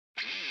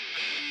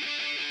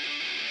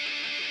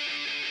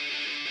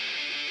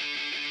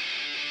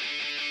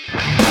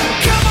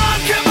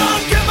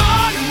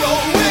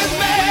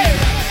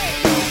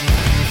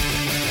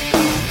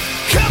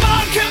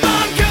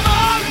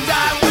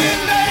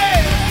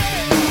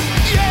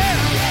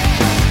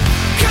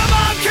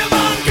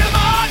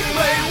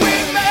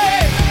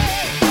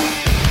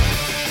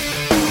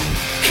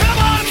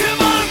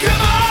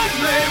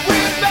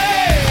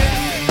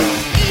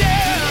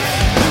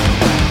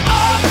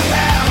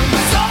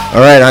All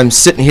right, I'm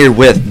sitting here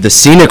with the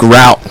Scenic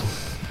Route.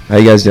 How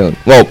you guys doing?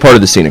 Well, part of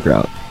the Scenic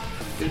Route.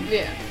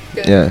 Yeah,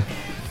 good. Yeah.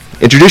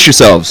 Introduce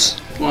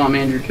yourselves. Well, I'm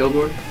Andrew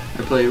Kilgore.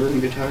 I play rhythm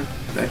guitar,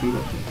 backing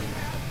vocal.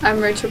 I'm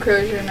Rachel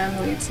Crozier, and I'm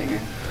the lead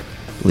singer.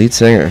 Lead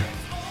singer.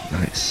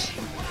 Nice.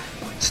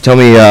 So tell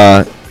me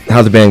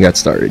how the band got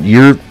started.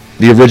 You're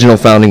the original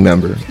founding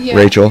member, Yeah.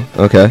 Rachel.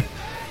 Okay.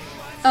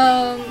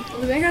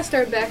 The band got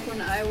started back when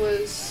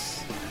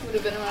would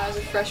have been when I was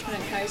a freshman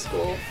in high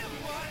school.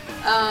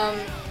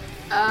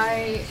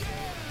 I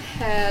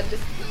had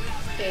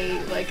a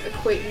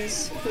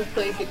acquaintance who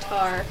played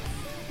guitar,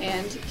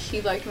 and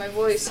he liked my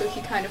voice, so he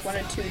kind of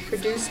wanted to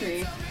produce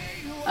me.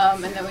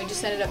 And then we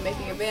just ended up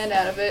making a band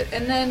out of it.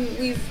 And then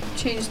we've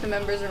changed the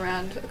members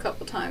around a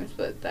couple times,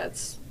 but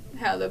that's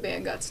how the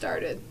band got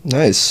started.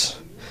 Nice.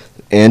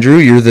 Andrew,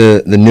 you're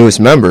the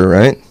newest member,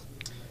 right?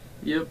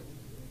 Yep.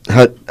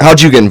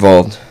 How'd you get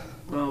involved?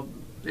 Well,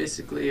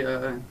 basically,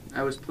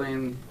 I was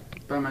playing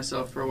by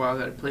myself for a while.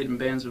 I had played in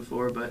bands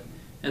before, but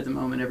at the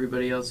moment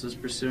everybody else was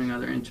pursuing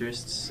other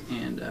interests.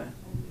 And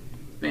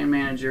band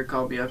manager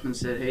called me up and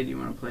said, "Hey, do you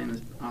want to play in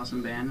this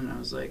awesome band?" And I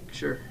was like,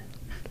 "Sure."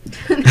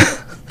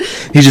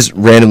 He just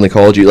randomly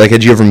called you.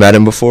 Had you ever met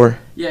him before?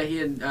 Yeah, he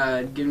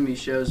had given me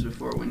shows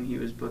before when he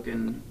was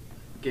booking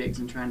gigs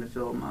and trying to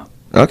fill them up.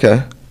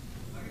 Okay.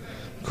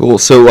 Cool.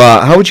 So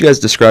how would you guys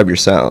describe your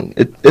sound?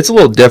 It's a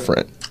little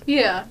different.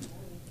 Yeah.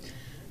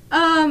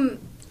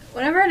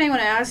 Whenever anyone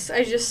asks,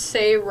 I just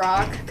say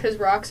rock, because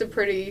rock's a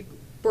pretty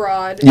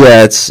broad.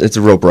 Yeah, it's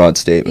a real broad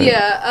statement.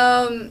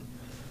 Yeah,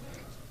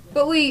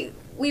 but we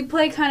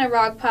play kind of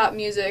rock pop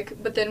music,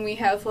 but then we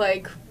have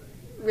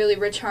really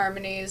rich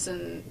harmonies,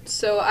 and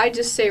so I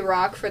just say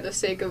rock for the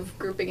sake of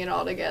grouping it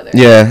all together.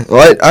 Yeah,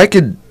 well, I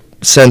could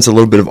sense a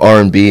little bit of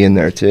R&B in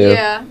there too.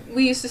 Yeah,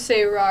 we used to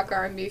say rock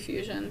R&B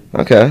fusion.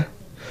 Okay.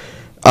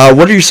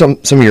 What are some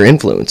of your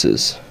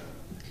influences?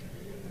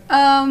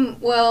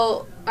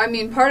 Well, I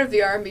mean, part of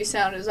the R&B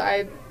sound is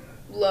I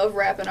love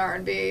rap and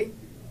R&B.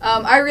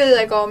 I really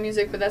like all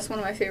music, but that's one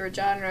of my favorite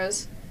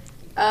genres.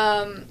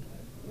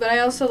 But I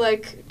also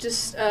like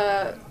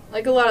a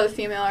lot of the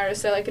female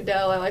artists. I like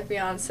Adele, I like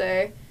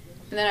Beyonce, and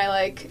then I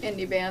like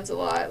indie bands a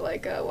lot,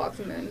 like Walk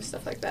the Moon and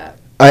stuff like that.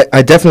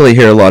 I definitely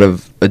hear a lot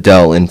of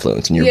Adele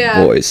influence in your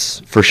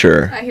voice, for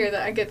sure. I hear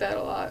that. I get that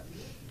a lot.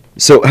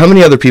 So how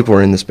many other people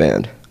are in this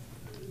band?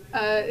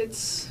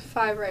 It's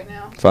 5 right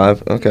now.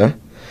 5? Okay.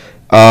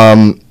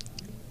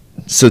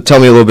 So tell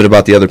me a little bit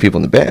about the other people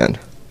in the band.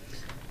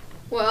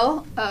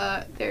 Well,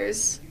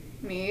 there's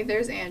me,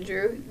 there's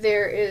Andrew,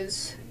 there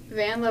is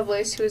Van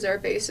Lovelace, who is our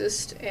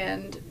bassist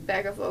and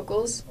backup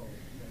vocals.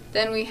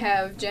 Then we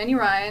have Jenny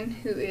Ryan,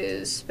 who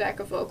is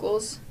backup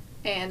vocals,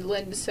 and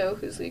Lynn DeSoe,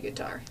 who's lead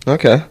guitar.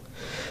 Okay.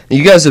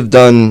 You guys have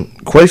done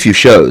quite a few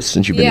shows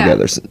since you've been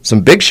together.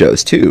 Some big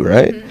shows, too,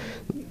 right?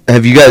 Mm-hmm.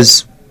 Have you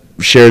guys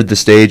shared the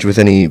stage with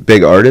any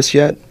big artists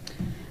yet?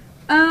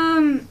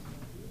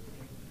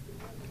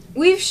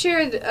 We've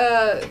shared,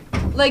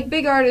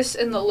 big artists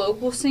in the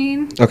local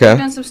scene. Okay. We've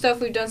done some stuff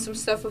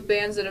with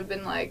bands that have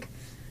been,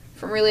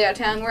 from really out of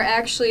town. We're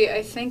actually,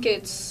 I think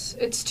it's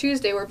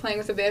Tuesday, we're playing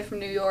with a band from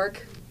New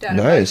York down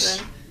in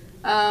Nice.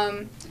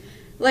 Boston.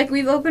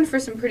 We've opened for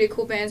some pretty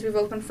cool bands. We've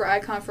opened for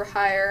Icon for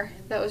Hire.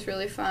 That was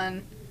really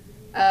fun.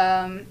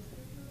 And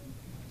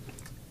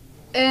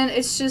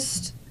it's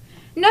just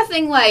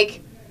nothing like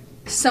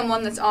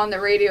someone that's on the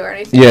radio or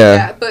anything like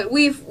that. But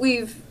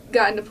we've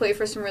gotten to play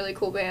for some really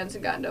cool bands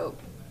and gotten to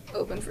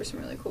open for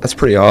some really cool That's bands.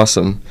 pretty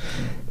awesome.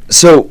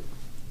 So,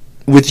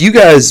 with you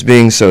guys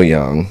being so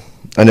young,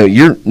 I know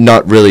you're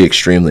not really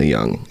extremely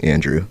young,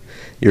 Andrew.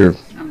 Are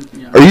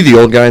you the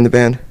old guy in the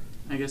band?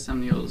 I guess I'm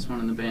the oldest one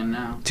in the band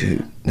now.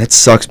 Dude, that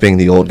sucks being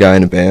the old guy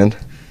in a band.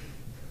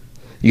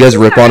 You guys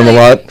rip on him a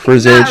lot for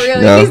his age? Not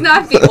really. No? He's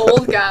not the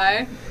old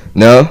guy.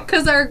 No?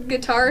 Because our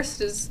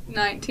guitarist is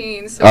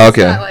 19, so Oh, it's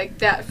okay. not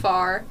that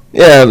far.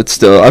 Yeah, but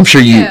still, I'm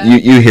sure you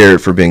Yeah. hear it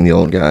for being the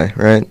old guy,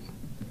 right?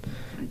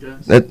 I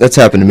guess. That's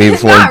happened to me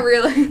before. Not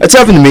really. That's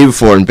happened to me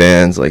before in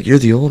bands. You're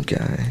the old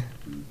guy.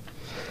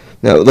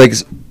 No,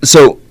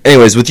 so,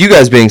 anyways, with you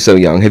guys being so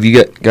young, have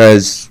you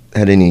guys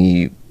had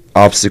any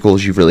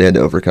obstacles you've really had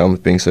to overcome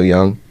with being so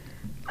young?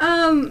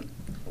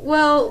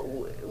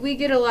 Well, we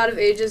get a lot of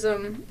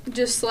ageism,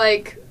 just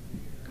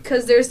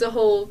because there's the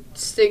whole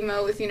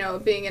stigma with,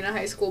 being in a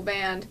high school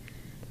band.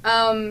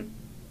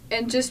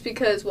 And just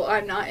because, well,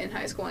 I'm not in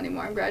high school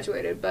anymore, I'm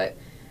graduated, but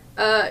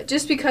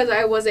just because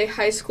I was a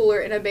high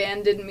schooler in a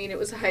band didn't mean it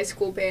was a high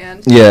school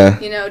band. Yeah.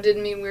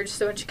 Didn't mean we were just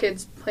a bunch of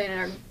kids playing in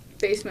our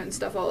basement and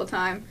stuff all the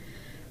time.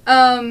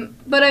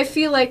 But I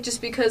feel like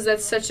just because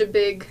that's such a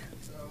big,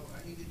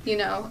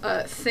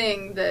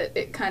 thing that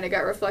it kind of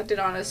got reflected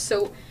on us.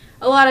 So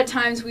a lot of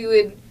times we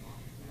would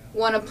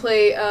want to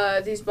play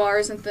these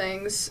bars and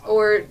things,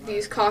 or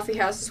these coffee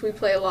houses we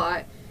play a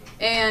lot.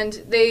 And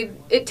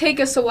it'd take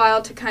us a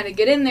while to kind of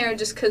get in there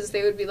just because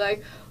they would be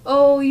like,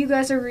 oh, you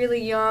guys are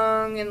really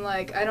young, and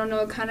I don't know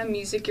what kind of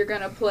music you're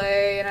going to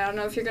play, and I don't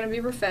know if you're going to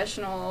be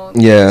professional.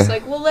 And Yeah.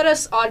 it's well, let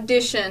us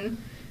audition.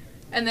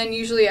 And then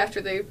usually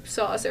after they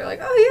saw us, they were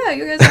like, oh, yeah,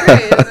 you guys are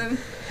great. And then,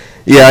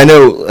 Yeah, I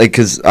know, like,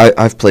 because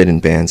I've played in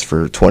bands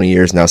for 20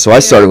 years now, so I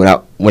started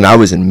when I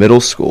was in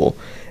middle school,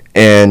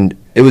 and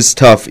it was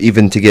tough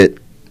even to get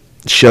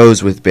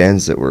shows with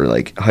bands that were,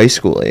 like, high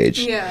school age.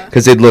 Yeah.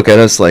 Because they'd look at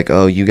us like,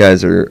 oh, you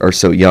guys are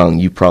so young,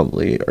 you're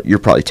probably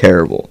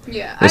terrible.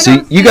 Yeah. And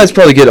so you guys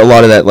probably get a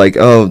lot of that, like,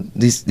 oh,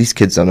 these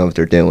kids don't know what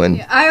they're doing.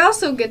 Yeah, I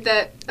also get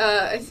that,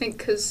 I think,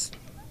 because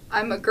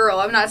I'm a girl.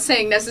 I'm not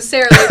saying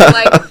necessarily, but,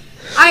 like,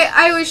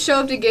 I always show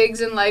up to gigs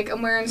and, like,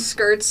 I'm wearing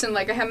skirts and,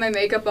 like, I have my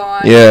makeup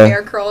on, Yeah. my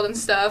hair curled and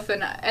stuff,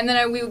 and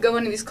then we would go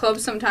into these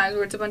clubs sometimes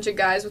where it's a bunch of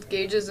guys with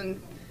gauges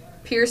and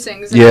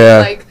piercings, and Yeah.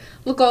 I, like,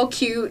 look all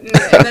cute, and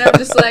then I'm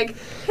just like,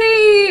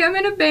 hey, I'm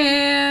in a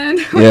band,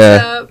 what's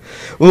Yeah. up?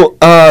 Well,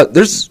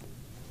 there's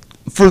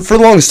for the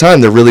longest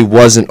time there really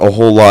wasn't a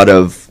whole lot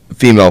of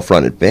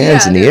female-fronted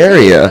bands in the there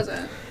really area.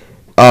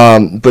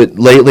 wasn't. But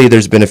lately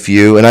there's been a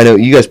few, and I know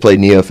you guys played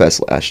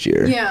NeoFest last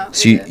year. Yeah,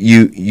 So we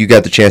did. you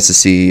got the chance to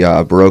see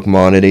Baroque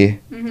Monody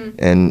Mhm.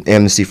 and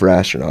Amnesty for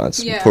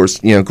Astronauts. Yeah. Of course,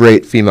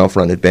 great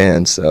female-fronted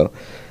bands. So,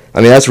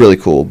 I mean, that's really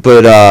cool.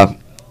 But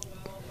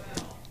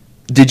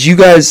did you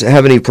guys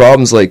have any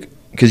problems, like,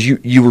 because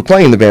you were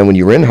playing in the band when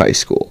you were in high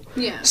school?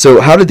 Yeah. So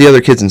how did the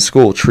other kids in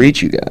school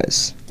treat you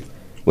guys?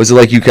 Was it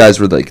like you guys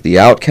were like the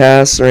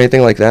outcasts or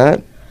anything like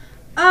that?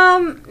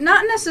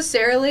 Not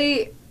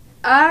necessarily.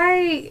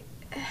 I'm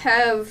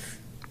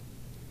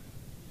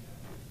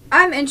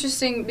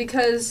interesting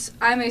because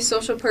I'm a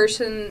social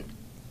person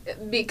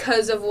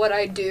because of what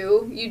I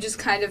do. You just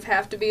kind of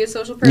have to be a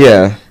social person.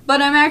 Yeah.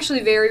 But I'm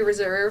actually very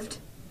reserved.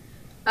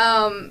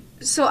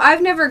 So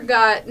I've never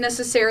got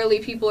necessarily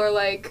people are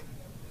like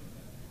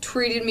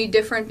treated me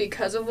different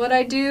because of what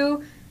I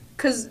do.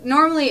 Because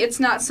normally it's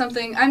not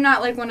something, I'm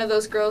not like one of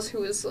those girls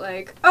who is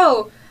like,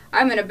 oh,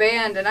 I'm in a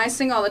band and I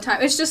sing all the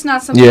time. It's just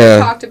not something I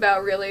talked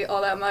about really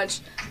all that much.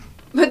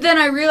 But then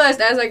I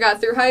realized as I got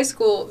through high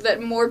school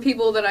that more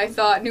people than I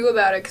thought knew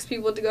about it because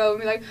people would go and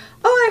be like,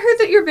 oh, I heard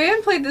that your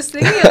band played this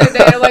thing the other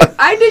day. I'm like,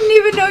 I didn't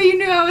even know you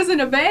knew I was in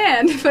a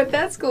band, but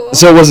that's cool.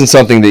 So it wasn't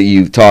something that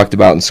you talked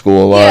about in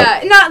school a lot?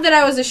 Yeah, not that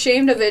I was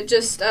ashamed of it,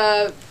 just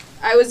I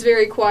was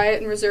very quiet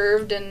and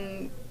reserved,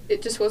 and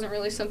it just wasn't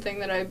really something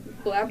that I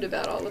blabbed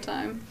about all the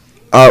time.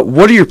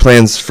 What are your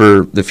plans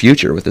for the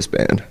future with this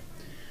band?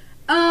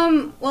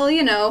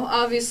 Well,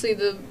 obviously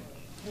the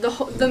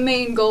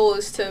main goal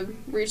is to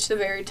reach the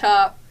very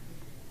top,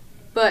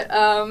 but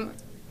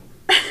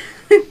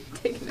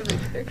taking a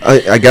picture.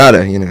 I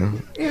gotta,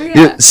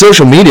 Yeah.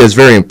 social media is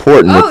very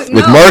important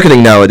with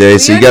marketing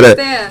nowadays, so you gotta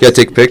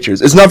take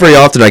pictures. It's not very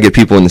often I get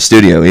people in the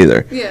studio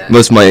either. Yeah.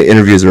 Most of my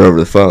interviews are over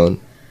the phone.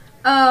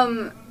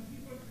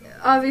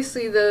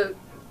 Obviously the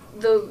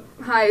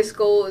highest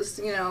goal is,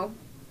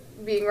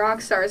 being rock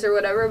stars or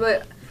whatever,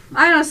 but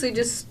I honestly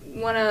just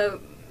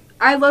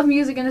I love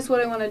music and it's what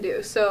I want to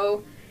do.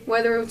 So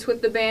whether it's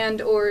with the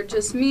band or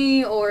just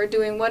me or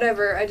doing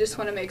whatever, I just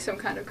want to make some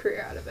kind of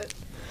career out of it.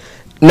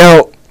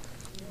 Now,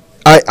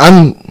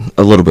 I'm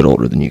a little bit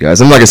older than you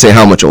guys. I'm not going to say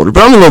how much older,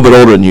 but I'm a little bit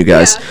older than you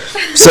guys.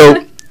 Yeah.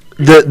 So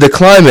the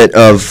climate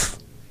of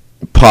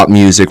pop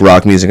music,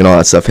 rock music, and all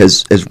that stuff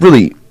has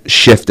really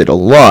shifted a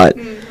lot.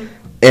 Mm-hmm.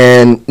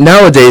 And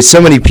nowadays,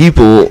 so many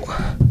people,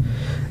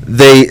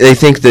 they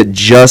think that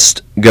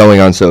just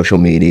going on social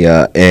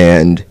media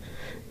and,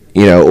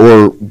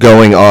 or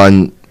going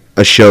on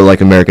a show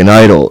like American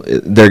Idol,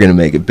 they're going to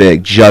make it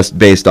big just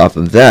based off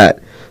of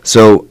that.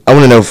 So I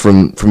want to know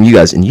from you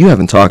guys, and you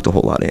haven't talked a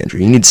whole lot, Andrew.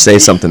 You need to say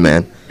something,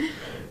 man.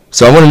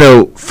 So I want to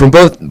know from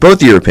both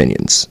of your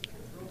opinions,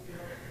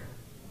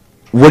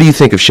 what do you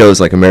think of shows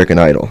like American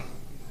Idol?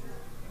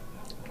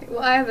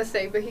 Well, I have a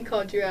thing, but he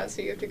called you out,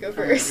 so you have to go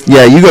first.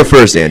 Yeah, you go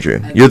first, Andrew.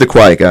 You're the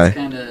quiet guy. It's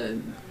kind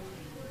of,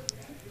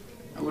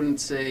 I wouldn't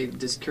say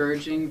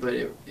discouraging, but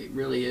it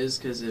really is,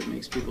 because it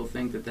makes people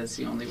think that that's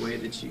the only way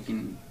that you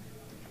can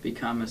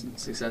become a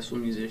successful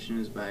musician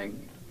is by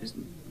just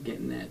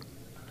getting that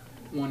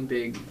one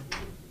big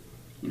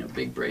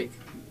break.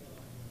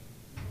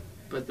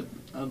 But the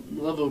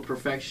level of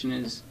perfection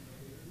is,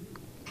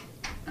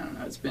 I don't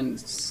know, it's been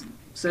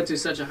set to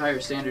such a higher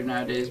standard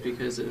nowadays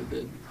because of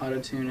the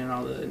auto-tune and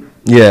all the...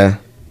 Yeah.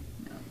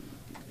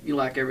 You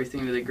lock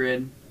everything to the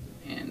grid,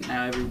 and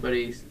now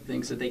everybody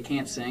thinks that they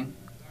can't sing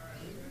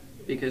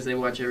because they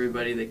watch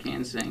everybody that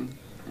can sing,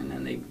 and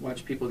then they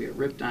watch people get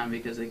ripped on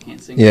because they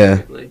can't sing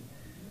perfectly.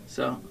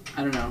 So,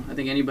 I don't know. I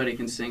think anybody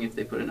can sing if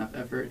they put enough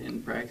effort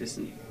and practice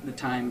and the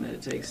time that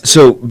it takes.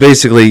 So,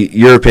 basically,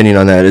 your opinion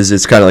on that is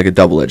it's kind of like a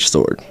double-edged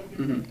sword.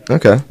 Mm-hmm.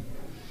 Okay.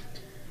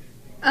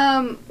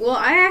 Well,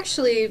 I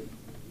actually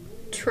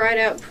tried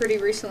out pretty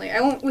recently. I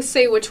won't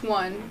say which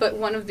one, but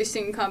one of the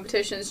singing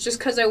competitions, just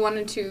because I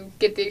wanted to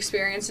get the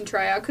experience and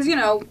try out, because,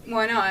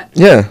 why not?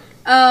 Yeah.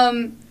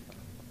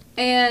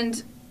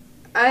 And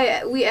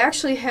we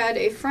actually had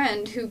a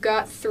friend who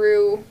got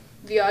through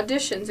the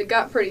auditions and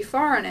got pretty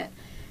far on it.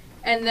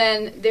 And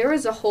then there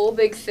was a whole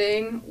big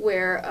thing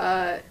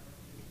where,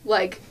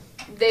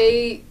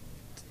 they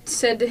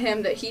said to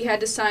him that he had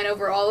to sign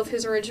over all of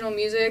his original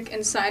music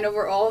and sign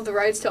over all of the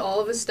rights to all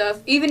of his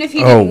stuff, even if he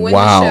didn't win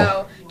the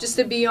show, just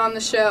to be on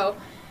the show.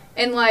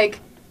 And,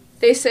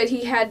 they said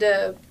he had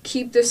to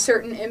keep this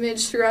certain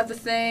image throughout the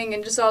thing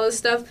and just all this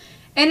stuff.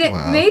 And it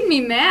made me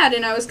mad,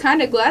 and I was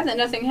kind of glad that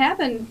nothing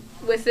happened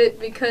with it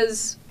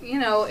because, you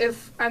know,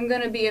 if I'm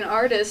going to be an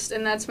artist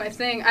and that's my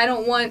thing, I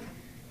don't want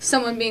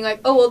someone being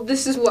like, oh, well,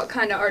 this is what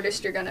kind of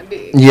artist you're going to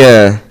be.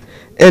 Yeah.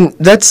 And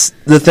that's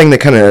the thing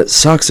that kind of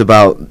sucks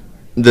about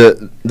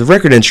the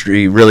record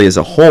industry really as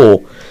a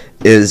whole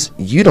is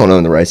you don't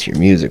own the rights to your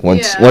music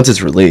once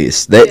it's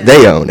released.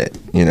 They own it,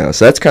 you know.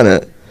 So that's kind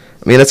of,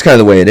 I mean, that's kind of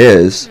the way it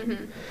is.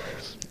 Mm-hmm.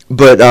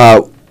 But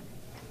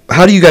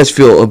how do you guys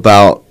feel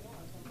about,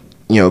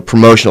 you know,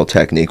 promotional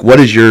technique? What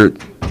is your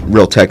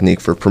real technique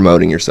for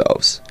promoting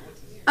yourselves?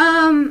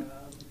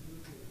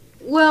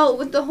 Well,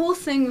 with the whole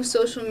thing with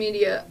social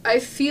media, I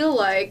feel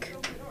like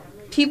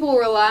people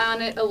rely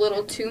on it a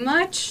little too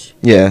much.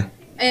 Yeah.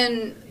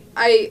 And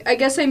I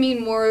guess I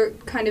mean more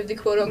kind of the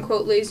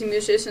quote-unquote lazy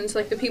musicians,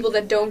 like the people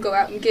that don't go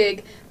out and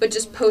gig, but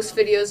just post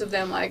videos of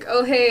them like,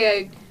 oh, hey,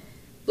 I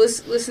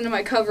listen to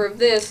my cover of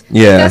this.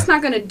 Yeah. That's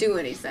not going to do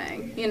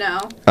anything, you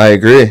know? I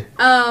agree.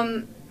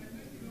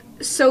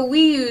 So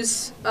we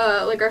use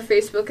like our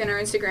Facebook and our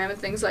Instagram and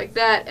things like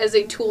that as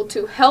a tool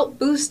to help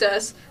boost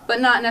us,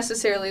 but not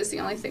necessarily as the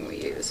only thing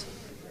we use.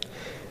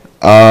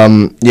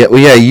 Yeah, well,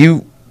 yeah,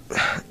 you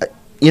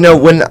know,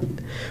 when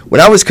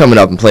I was coming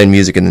up and playing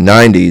music in the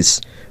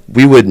 90s,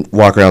 we would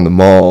walk around the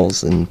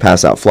malls and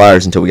pass out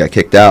flyers until we got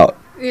kicked out.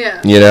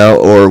 Yeah. You know,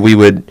 or we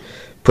would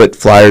put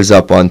flyers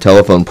up on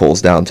telephone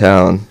poles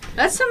downtown.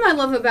 That's something I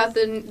love about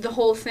the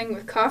whole thing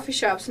with coffee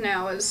shops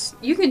now is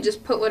you can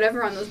just put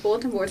whatever on those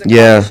bulletin boards at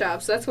coffee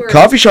shops. That's where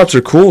coffee shops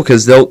are cool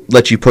because they'll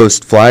let you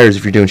post flyers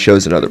if you're doing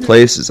shows at other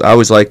places. I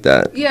always like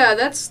that. Yeah,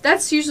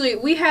 that's usually,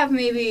 we have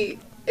maybe,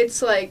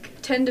 it's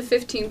like 10 to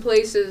 15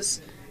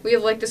 places. We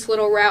have like this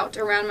little route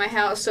around my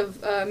house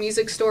of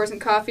music stores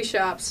and coffee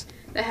shops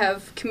that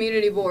have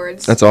community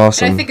boards. That's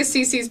awesome. And I think of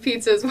CC's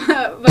Pizza as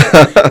well.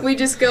 But we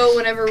just go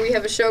whenever we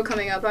have a show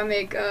coming up. I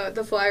make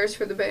the flyers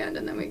for the band,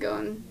 and then we go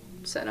and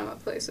set them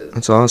up places.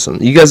 That's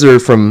awesome. You guys are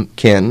from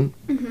Canton.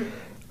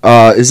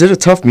 Mm-hmm. Is it a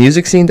tough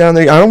music scene down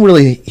there? I don't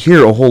really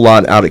hear a whole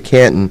lot out of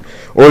Canton.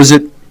 Or is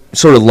it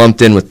sort of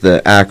lumped in with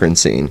the Akron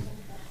scene?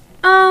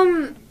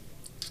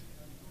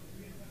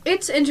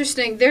 It's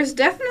interesting. There's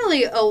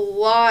definitely a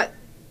lot.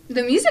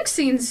 The music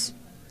scene's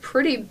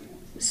pretty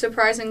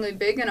surprisingly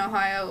big in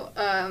Ohio,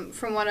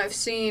 from what I've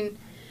seen.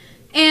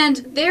 And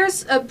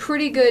there's a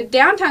pretty good...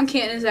 Downtown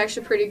Canton is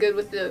actually pretty good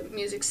with the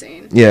music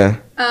scene. Yeah.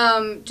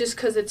 Just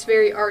because it's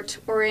very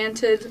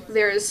art-oriented.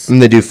 There's...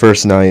 And they do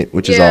First Night,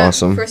 which is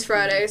awesome. First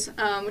Fridays,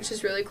 which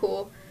is really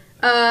cool.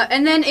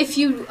 And then if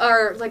you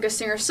are like a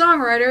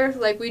singer-songwriter,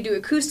 like we do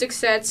acoustic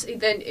sets,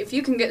 then if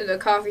you can get into the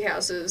coffee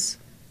houses,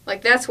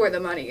 like that's where the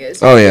money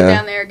is. You can get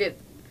down there,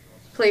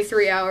 play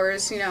 3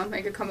 hours, you know,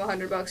 make a couple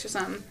 $100 or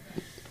something.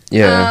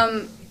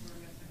 Yeah.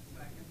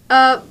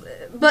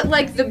 But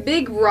like the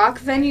big rock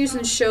venues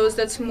and shows,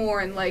 that's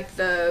more in like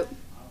the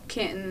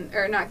Canton,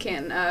 or not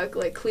Canton,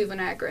 like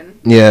Cleveland, Akron.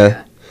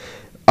 Yeah.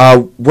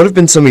 What have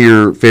been some of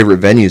your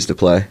favorite venues to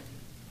play?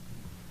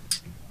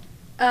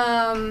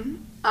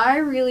 I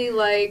really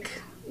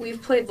like, we've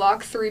played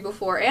Lock 3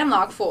 before, and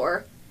Lock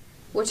 4,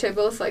 which I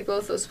both like,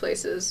 both those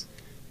places,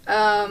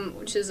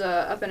 which is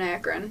up in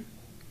Akron.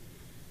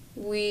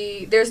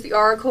 There's the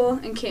Oracle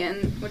in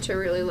Canton, which I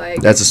really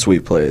like. That's a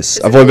sweet place.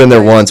 I've only been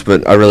there once,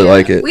 but I really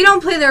like it. We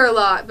don't play there a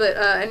lot, but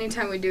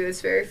anytime we do, it's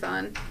very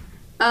fun.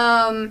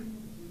 Gotta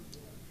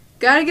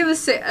give a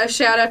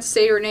shout out to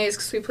Sadie Renee's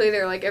because we play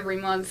there like every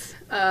month.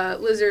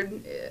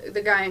 Lizard,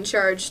 the guy in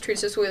charge,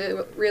 treats us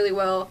really, really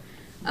well.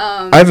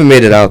 I haven't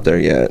made it out there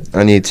yet.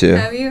 I need to.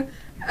 Have you?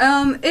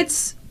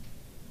 It's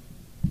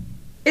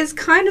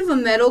kind of a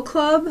metal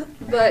club,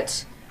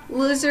 but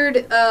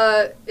Lizard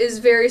is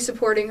very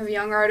supporting of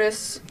young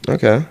artists.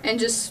 Okay. And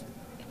just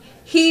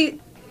he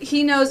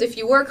knows if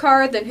you work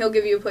hard, then he'll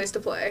give you a place to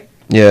play.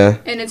 Yeah.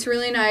 And it's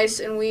really nice,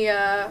 and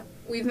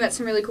we've met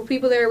some really cool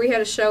people there. We had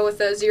a show with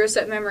Zero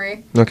Set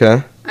Memory.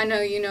 Okay. I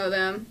know you know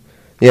them.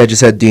 Yeah, I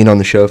just had Dean on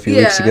the show a few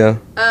weeks ago.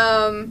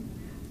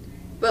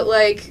 But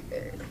like,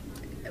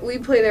 we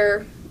play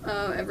there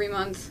every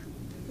month.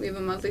 We have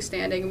a monthly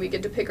standing, and we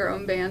get to pick our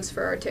own bands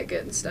for our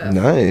ticket and stuff.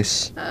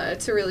 Nice.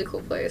 It's a really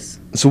cool place.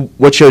 So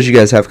what shows you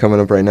guys have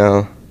coming up right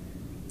now?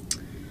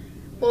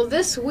 Well,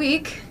 this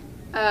week,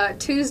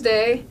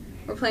 Tuesday,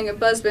 we're playing at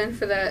Buzzbin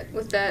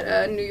with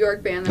that New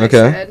York band that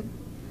I said.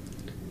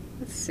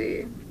 Let's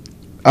see.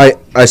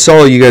 I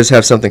saw you guys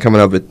have something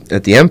coming up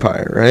at the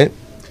Empire, right?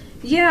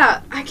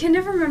 Yeah, I can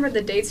never remember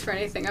the dates for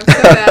anything. I'm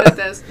so bad at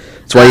this.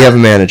 That's why you have a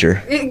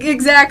manager.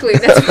 Exactly.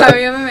 That's why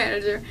we have a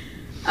manager.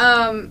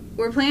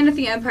 We're playing at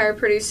the Empire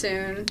pretty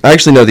soon. I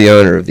actually know the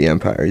owner of the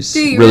Empire. He's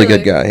a really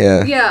good guy,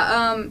 yeah.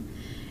 Yeah,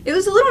 it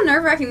was a little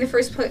nerve-wracking the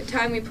first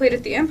time we played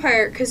at the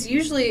Empire, because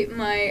usually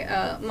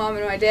my mom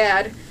and my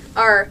dad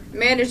are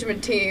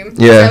management team.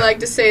 Yeah. I like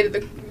to say to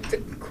the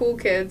cool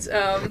kids,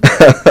 no,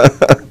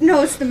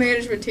 it's the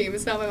management team.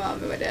 It's not my mom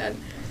and my dad.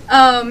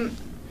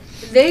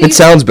 It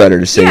sounds better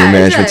to say your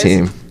management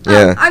team.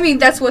 Yeah. I mean,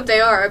 that's what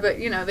they are, but,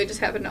 you know, they just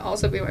happen to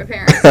also be my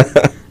parents.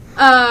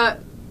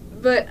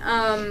 But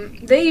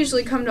they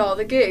usually come to all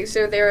the gigs.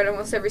 They're there at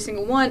almost every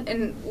single one.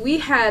 And we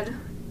had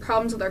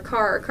problems with our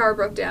car. Our car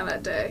broke down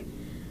that day.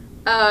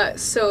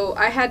 So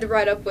I had to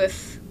ride up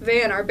with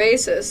Van, our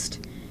bassist,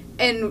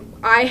 and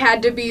I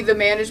had to be the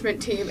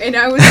management team. And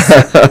I was,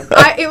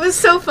 it was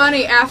so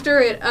funny. After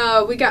it,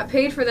 we got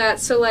paid for that.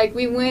 So like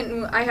we went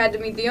and I had to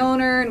meet the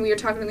owner, and we were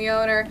talking to the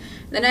owner.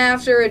 Then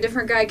after, a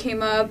different guy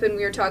came up, and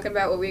we were talking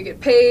about what we get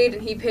paid,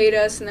 and he paid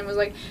us, and then was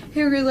like,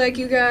 "Hey, we really like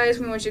you guys.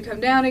 We want you to come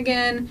down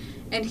again."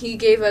 And he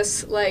gave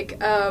us like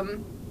a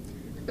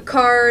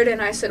card, and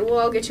I said, "Well,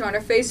 I'll get you on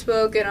our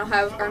Facebook, and I'll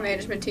have our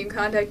management team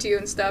contact you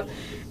and stuff."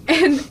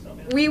 And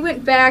we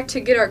went back to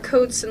get our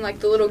coats in like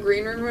the little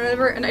green room or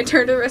whatever, and I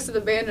turned to the rest of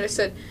the band and I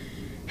said,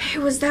 "Hey,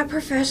 was that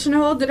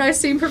professional? Did I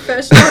seem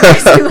professional? Did I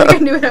seem like I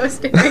knew what I was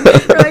doing?"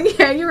 They're like,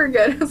 "Yeah, you were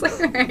good." I was like,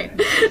 "All right."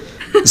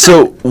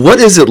 So, what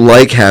is it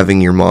like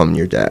having your mom and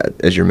your dad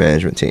as your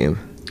management team?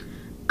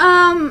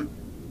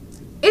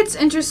 It's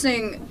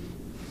interesting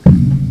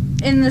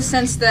in the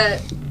sense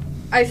that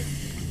I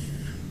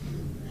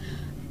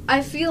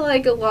feel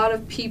like a lot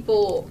of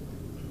people,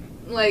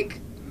 like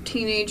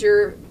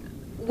teenager,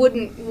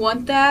 wouldn't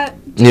want that.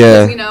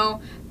 Yeah. Because, you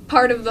know,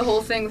 part of the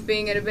whole thing with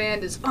being in a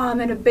band is, oh,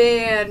 I'm in a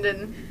band,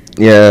 and,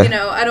 Yeah. you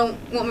know, I don't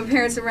want my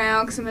parents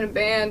around because I'm in a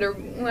band or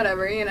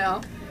whatever, you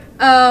know.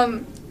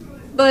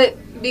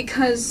 But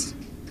because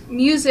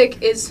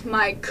music is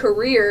my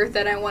career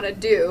that I want to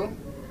do,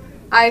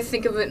 I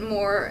think of it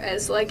more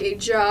as like a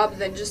job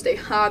than just a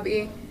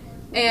hobby.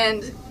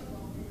 And,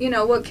 you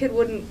know, what kid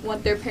wouldn't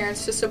want their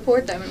parents to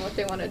support them in what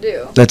they want to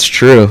do? That's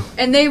true.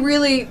 And they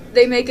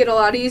make it a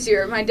lot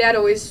easier. My dad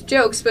always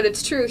jokes, but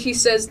it's true. He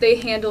says they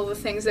handle the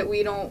things that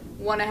we don't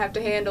want to have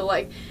to handle,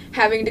 like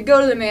having to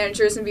go to the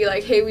managers and be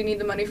like, "Hey, we need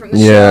the money from the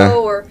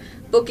show," or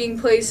booking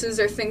places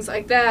or things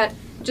like that,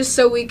 just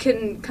so we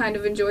can kind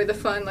of enjoy the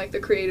fun, like the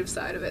creative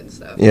side of it and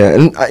stuff. Yeah,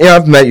 and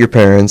I've met your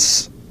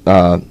parents.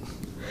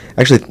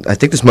 Actually, I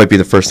think this might be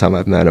the first time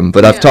I've met them,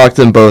 but I've talked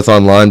to them both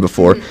online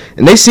before,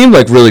 and they seem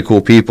like really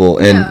cool people,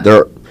 and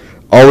they're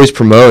always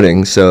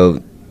promoting,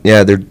 so,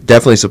 yeah, they're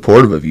definitely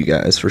supportive of you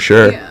guys, for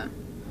sure. Yeah.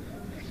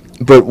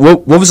 But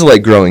what was it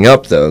like growing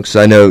up, though? Because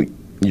I know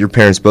your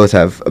parents both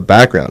have a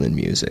background in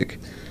music.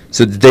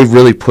 So did they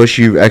really push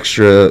you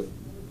extra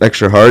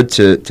hard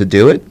to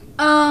do it?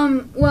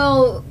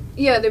 Well,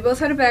 yeah, they both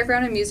had a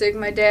background in music.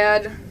 My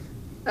dad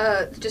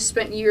just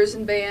spent years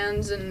in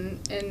bands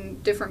and in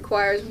different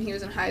choirs when he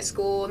was in high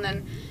school. And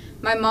then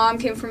my mom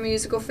came from a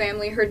musical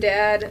family. Her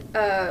dad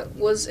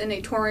was in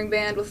a touring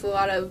band with a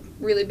lot of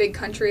really big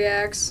country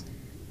acts.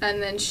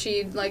 And then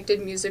she, like,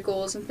 did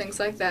musicals and things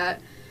like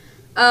that.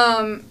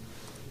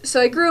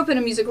 So I grew up in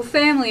a musical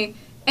family.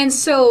 And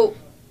so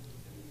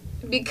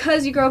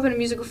because you grow up in a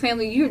musical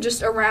family, you're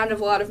just around a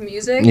lot of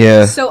music.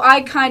 Yeah. So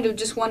I kind of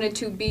just wanted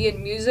to be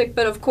in music.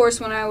 But, of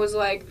course, when I was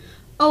like,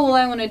 oh, well,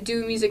 I want to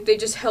do music, they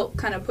just help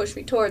kind of push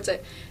me towards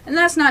it. And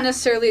that's not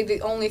necessarily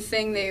the only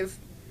thing they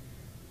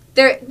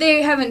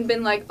haven't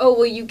been like, oh,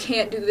 well, you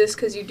can't do this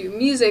because you do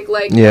music.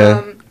 Like,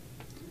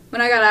 when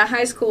I got out of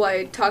high school,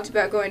 I talked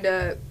about going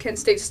to Kent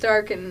State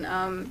Stark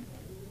and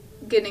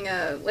getting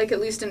at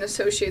least an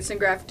associate's in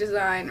graphic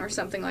design or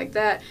something like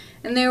that.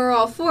 And they were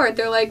all for it.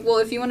 They're like, well,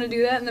 if you want to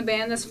do that in the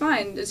band, that's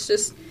fine. It's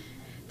just,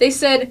 they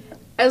said,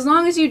 as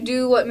long as you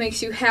do what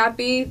makes you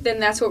happy, then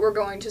that's what we're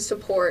going to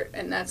support,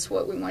 and that's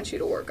what we want you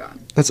to work on.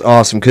 That's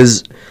awesome,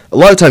 because a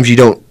lot of times you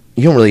don't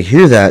really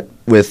hear that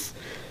with,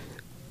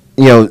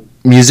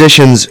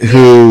 musicians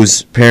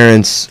whose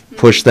parents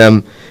push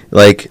them.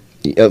 Like,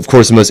 of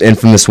course, the most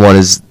infamous one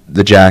is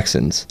the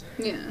Jacksons.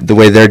 Yeah. The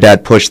way their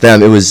dad pushed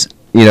them, it was,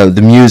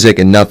 the music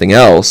and nothing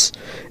else.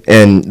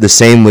 And the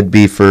same would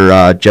be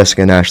for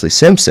Jessica and Ashley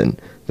Simpson.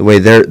 The way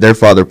their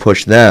father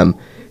pushed them.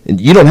 And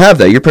you don't have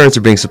that. Your parents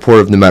are being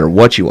supportive no matter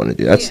what you want to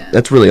do.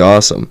 That's really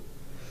awesome.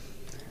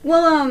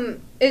 Well,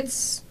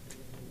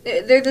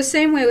 they're the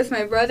same way with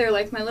my brother.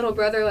 Like, my little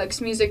brother likes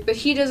music, but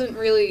he doesn't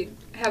really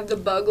have the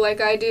bug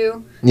like I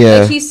do. Yeah.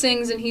 Like, he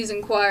sings and he's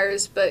in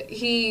choirs, but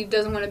he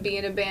doesn't want to be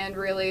in a band,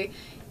 really.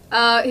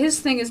 His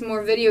thing is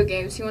more video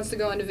games. He wants to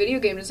go into video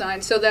game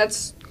design, so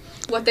that's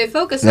what they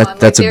focus on.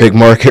 That's a big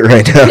market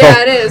right now.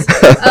 Yeah, it is.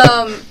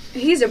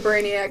 He's a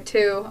brainiac,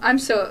 too. I'm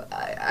so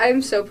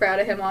proud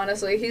of him,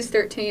 honestly. He's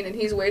 13, and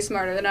he's way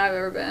smarter than I've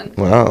ever been.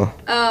 Wow.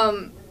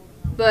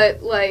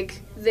 But,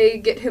 like, they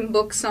get him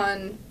books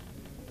on,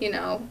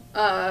 doing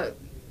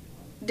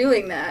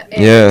that.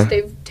 And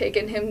they've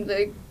taken him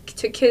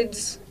to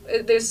kids.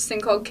 There's this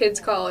thing called Kids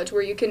College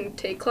where you can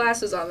take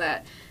classes on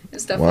that and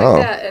stuff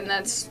like that. And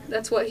that's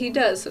what he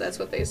does, so that's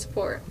what they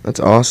support. That's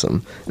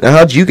awesome. Now,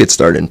 how'd you get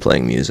started in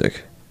playing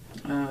music?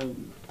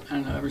 I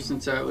don't know, ever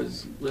since I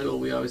was little,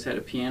 we always had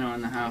a piano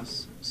in the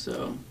house,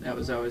 so that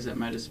was always at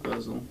my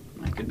disposal.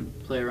 I could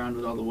play around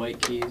with all the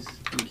white keys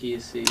and key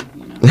of C,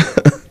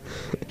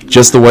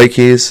 Just the white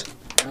keys?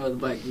 Oh, the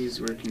white keys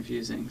were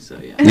confusing, so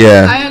yeah.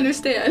 Yeah. I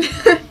understand.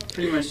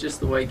 Pretty much just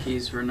the white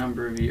keys for a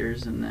number of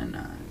years, and then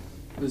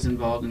was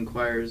involved in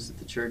choirs at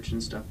the church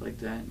and stuff like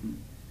that.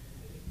 And,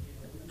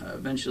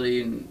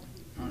 eventually, in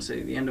I want to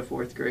say the end of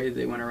 4th grade,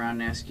 they went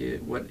around and asked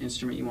you what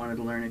instrument you wanted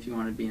to learn if you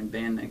wanted to be in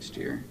band next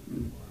year.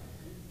 And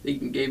they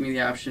gave me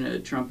the option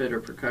of trumpet or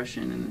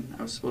percussion, and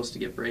I was supposed to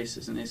get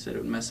braces, and they said it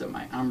would mess up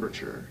my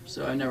embouchure.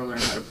 So I never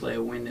learned how to play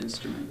a wind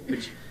instrument,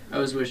 which I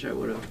always wish I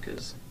would have.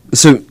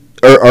 So,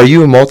 are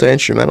you a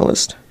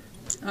multi-instrumentalist?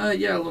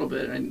 Yeah, a little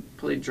bit. I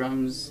played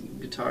drums,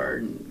 guitar,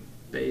 and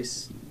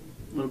bass,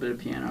 a little bit of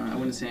piano. I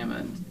wouldn't say I'm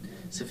a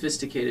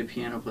sophisticated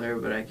piano player,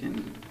 but I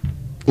can...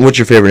 What's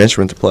your favorite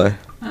instrument to play?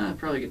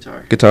 Probably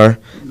guitar. Guitar?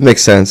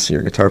 Makes sense.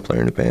 You're a guitar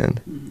player in a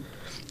band.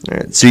 Mm-hmm. All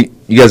right. So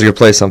you guys are going to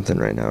play something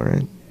right now,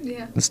 right?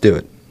 Yeah. Let's do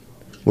it.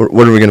 What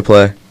are we going to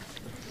play?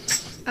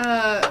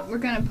 We're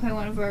going to play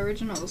one of our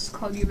originals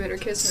called You Better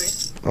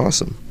Kiss Me.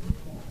 Awesome.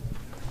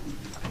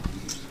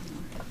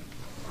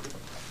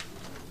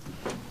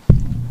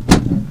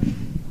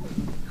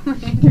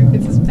 When Andrew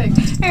gets his pick.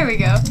 Here we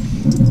go.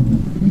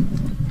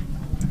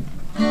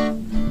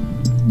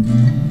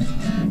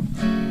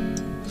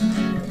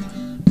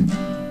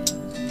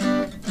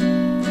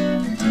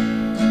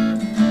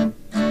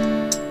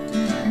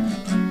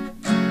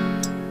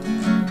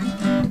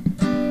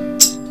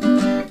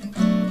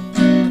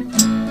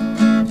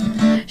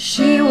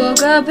 She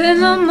woke up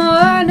in the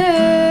morning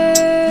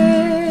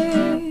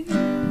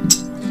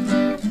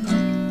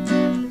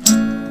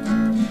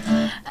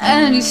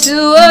and he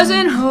still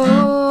wasn't home.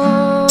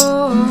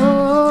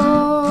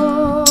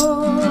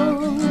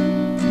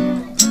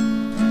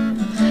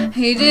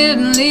 He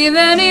didn't leave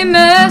any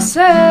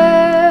message.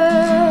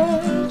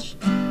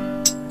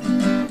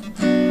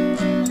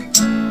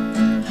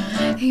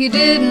 He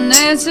didn't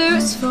answer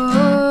his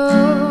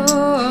phone.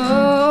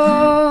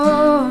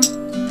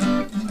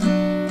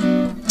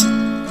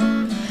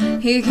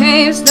 He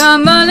came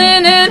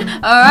stumbling in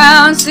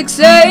around 6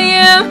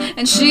 a.m.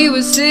 and she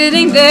was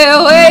sitting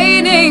there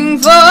waiting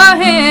for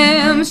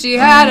him. She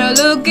had a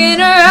look in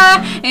her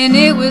eye and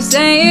it was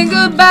saying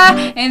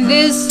goodbye, and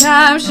this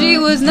time she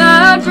was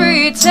not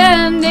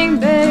pretending.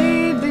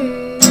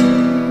 Baby,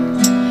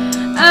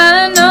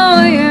 I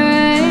know you're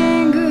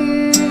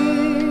angry.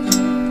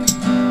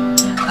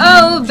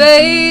 Oh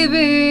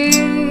baby,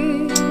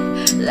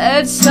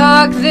 let's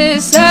talk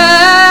this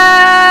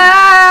out.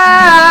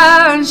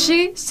 And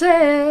she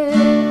said,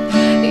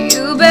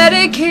 you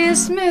better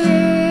kiss me.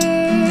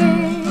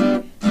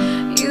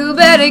 You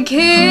better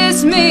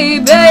kiss me,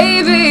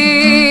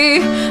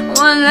 baby,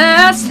 one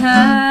last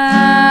time.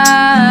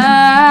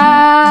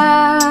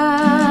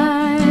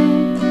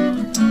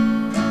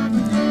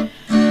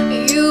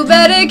 You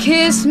better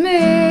kiss me,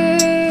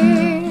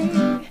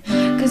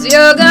 'cause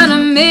you're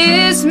gonna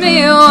miss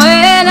me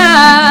when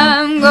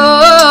I'm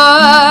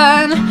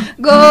gone,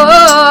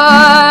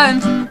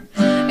 gone.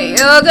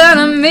 You're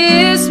gonna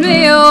miss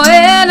me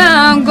when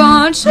I'm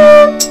gone.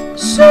 Shoot,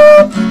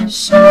 shoot,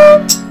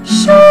 shoot,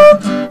 shoot,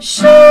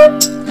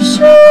 shoot,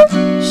 shoot,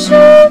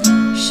 shoot,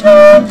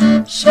 shoot,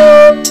 shoot,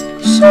 shoot,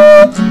 shoot,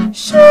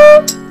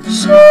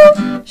 shoot,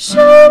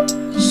 shoot,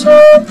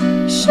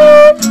 shoot,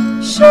 shoot,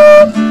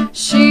 shoot.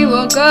 She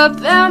woke up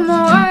that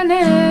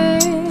morning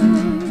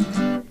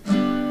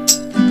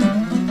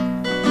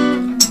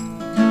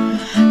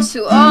to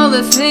all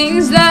the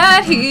things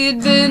that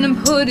he'd been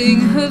putting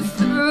her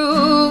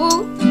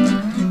through,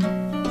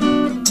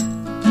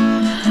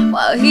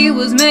 while he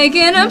was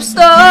making up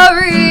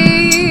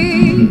stories.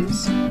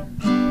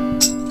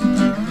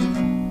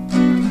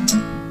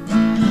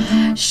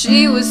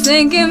 She was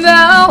thinking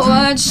about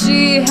what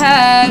she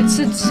had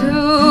to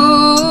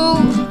do.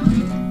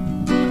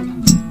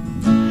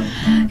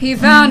 He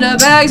found her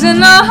bags in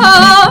the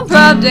hall,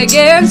 propped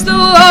against the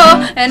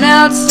wall, and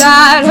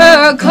outside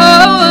her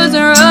car was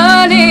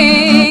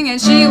running. And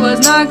she was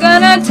not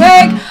gonna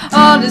take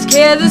all his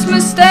careless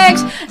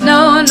mistakes,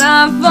 no,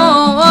 not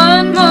for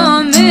one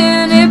more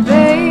minute,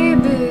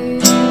 baby.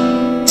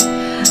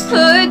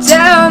 Put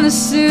down the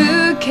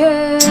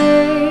suitcase,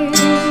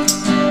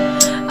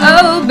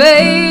 oh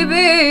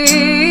baby,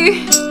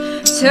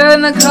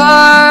 turn the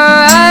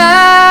car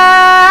around.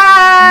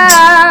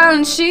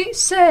 She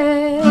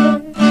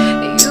said,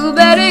 you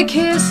better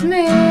kiss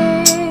me.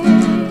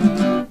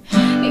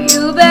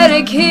 You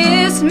better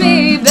kiss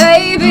me,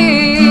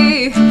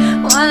 baby,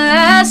 one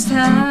last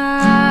time.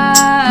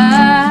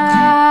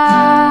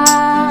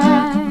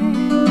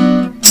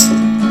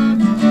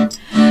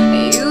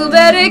 You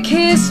better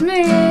kiss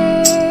me,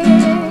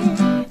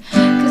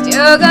 'cause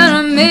you're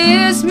gonna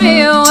miss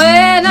me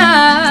when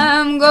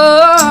I'm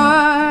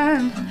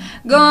gone,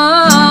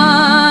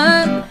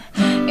 gone.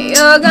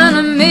 You're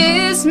gonna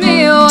miss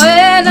me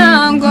when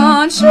I'm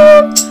gone.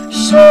 Shoot,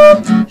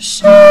 shoot,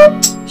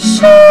 shoot,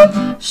 shoot,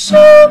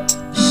 shoot,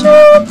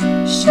 shoot,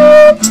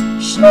 shoot,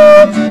 shoot,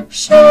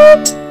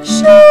 shoot, shoot,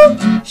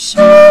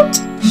 shoot,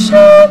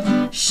 shoot,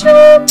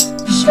 shoot,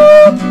 shoot,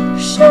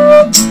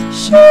 shoot,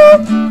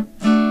 shoot.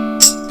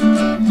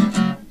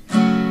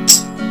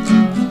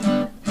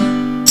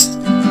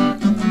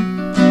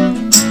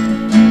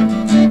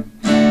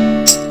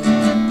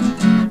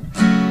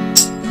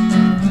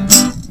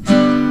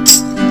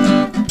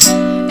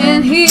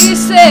 And he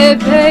said,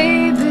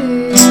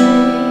 baby,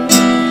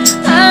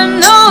 I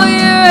know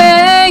you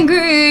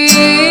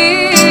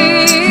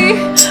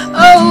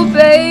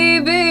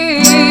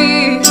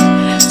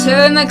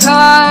in the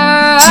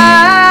car,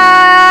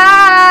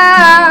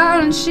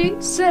 and she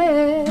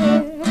said,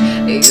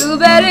 you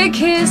better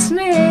kiss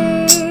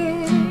me.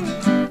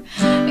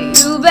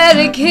 You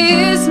better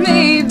kiss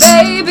me,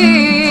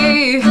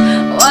 baby,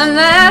 one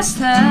last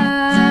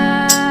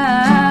time.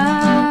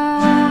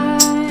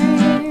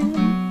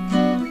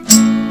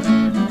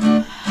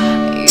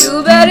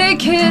 You better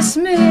kiss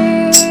me,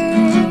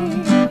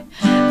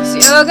 'cause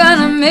you're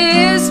gonna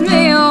miss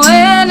me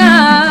when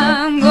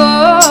I'm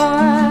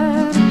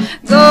gone,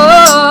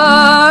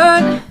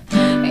 gone.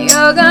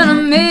 You're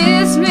gonna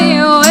miss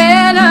me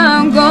when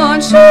I'm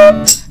gone.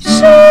 Shoop,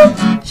 shoop,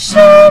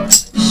 shoop,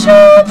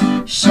 shoop,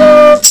 shoop,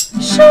 shoop,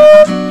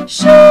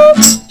 shoop,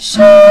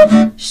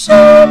 shoop, shoop,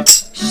 shoop,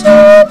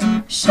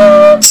 shoop,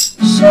 shoop,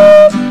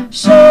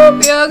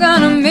 shoop. You're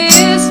gonna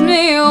miss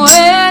me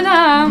when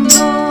I'm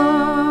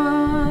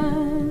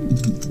gone.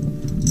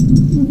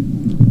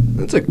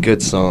 That's a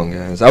good song,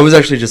 guys. I was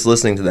actually just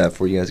listening to that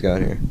before you guys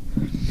got here.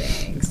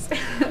 Thanks.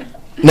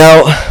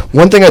 Now,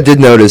 one thing I did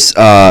notice,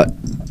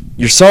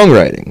 your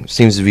songwriting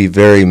seems to be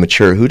very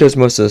mature. Who does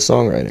most of the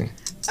songwriting?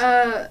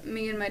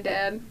 Me and my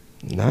dad.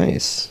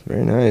 Nice,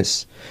 very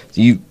nice.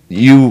 You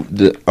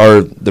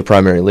are the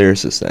primary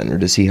lyricist then, or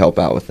does he help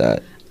out with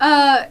that?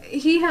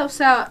 He helps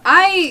out.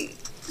 I'm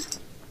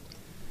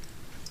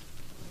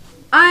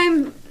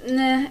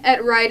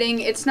at writing.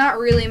 It's not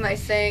really my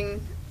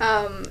thing.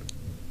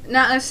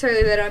 Not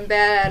necessarily that I'm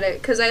bad at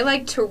it, because I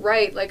like to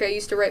write. Like, I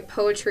used to write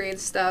poetry and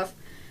stuff.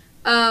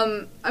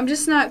 I'm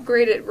just not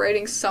great at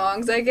writing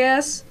songs, I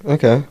guess.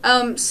 Okay.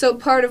 So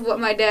part of what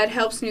my dad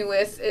helps me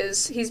with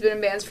is he's been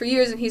in bands for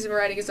years and he's been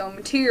writing his own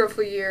material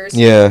for years.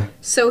 Yeah.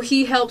 So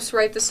he helps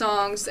write the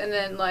songs, and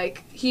then,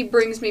 like, he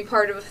brings me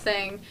part of a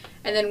thing,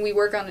 and then we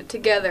work on it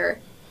together.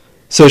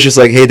 So it's just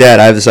like, hey, Dad,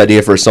 I have this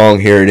idea for a song.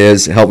 Here it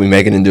is. Help me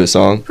make it into a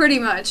song. Pretty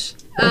much.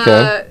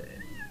 Okay.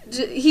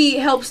 He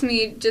helps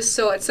me just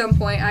so at some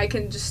point I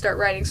can just start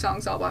writing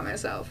songs all by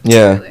myself.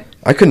 Yeah. Really.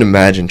 I couldn't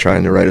imagine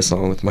trying to write a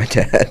song with my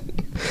dad.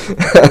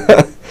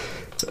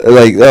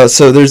 Like,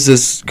 so there's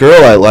this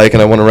girl I like,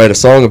 and I want to write a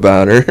song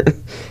about her.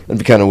 That'd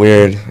be kind of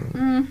weird.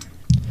 Mm.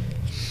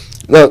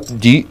 No,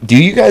 do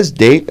you guys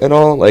date at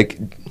all? Like,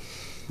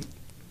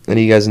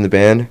 any of you guys in the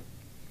band?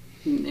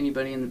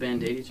 Anybody in the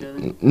band date each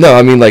other? No,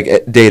 I mean,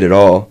 like, date at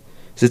all.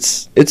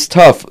 It's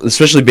tough,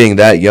 especially being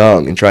that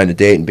young and trying to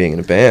date and being in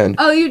a band.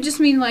 Oh, you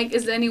just mean, like,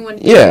 is anyone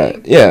Yeah,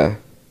 dating? yeah.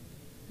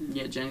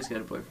 Yeah, Jenny's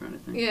got a boyfriend, I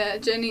think. Yeah,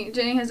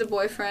 Jenny has a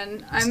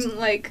boyfriend. I'm,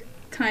 like,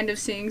 kind of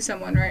seeing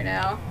someone right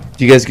now.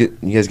 Do you guys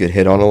get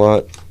hit on a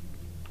lot?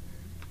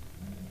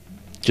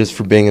 Just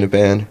for being in a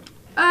band?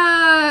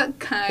 Kind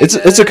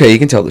of. It's okay, you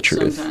can tell the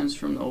truth. Sometimes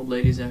from the old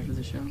ladies after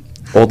the show.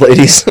 Old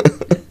ladies?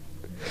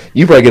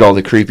 You probably get all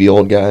the creepy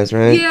old guys,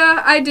 right?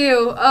 Yeah, I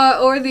do.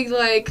 Or the,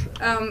 like,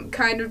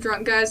 kind of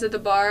drunk guys at the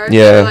bar.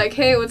 Yeah. They're like,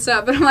 hey, what's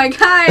up? And I'm like,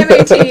 hi, I'm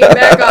 18,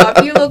 back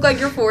off. You look like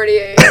you're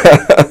 48.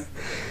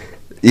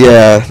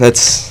 Yeah,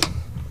 there's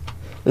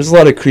a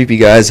lot of creepy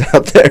guys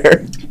out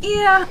there.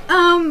 Yeah,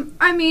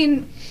 I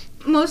mean,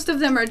 most of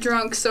them are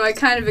drunk, so I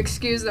kind of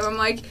excuse them. I'm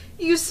like,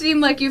 you seem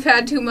like you've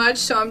had too much,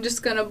 so I'm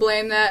just gonna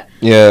blame that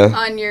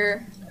on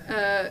your,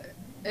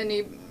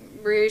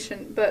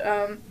 inebriation. But,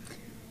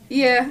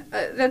 yeah,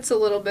 that's a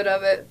little bit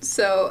of it.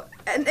 So,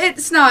 and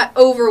it's not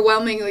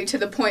overwhelmingly to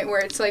the point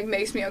where it's, like,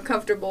 makes me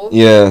uncomfortable.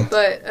 Yeah.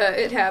 But,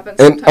 it happens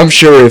And sometimes. I'm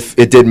sure if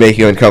it did make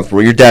you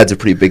uncomfortable, your dad's a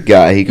pretty big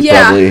guy. He could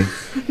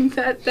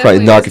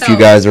probably knock a few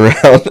guys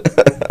around.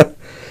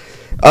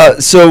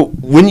 So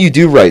when you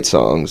do write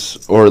songs,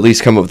 or at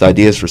least come up with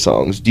ideas for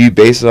songs, do you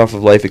base it off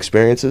of life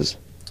experiences?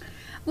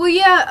 Well,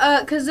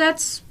 yeah, 'cause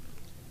that's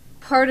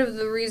part of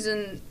the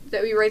reason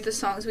that we write the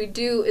songs we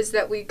do, is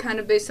that we kind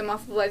of base them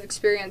off of life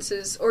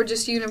experiences or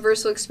just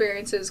universal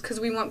experiences, because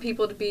we want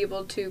people to be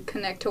able to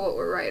connect to what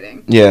we're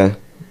writing. Yeah,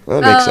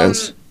 that makes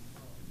sense.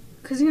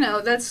 Because, you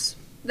know, that's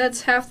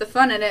half the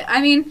fun in it.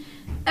 I mean,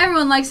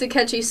 everyone likes a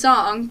catchy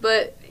song,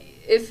 but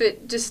if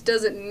it just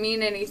doesn't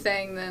mean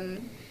anything,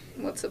 then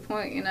what's the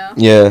point, you know?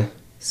 Yeah.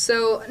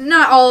 So,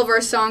 not all of our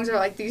songs are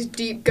like these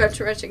deep,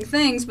 gut-wrenching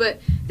things, but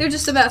they're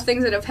just about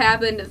things that have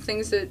happened and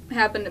things that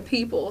happen to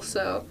people,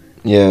 so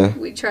Yeah.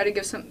 we try to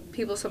give some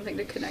people something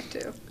to connect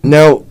to.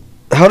 Now,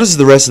 how does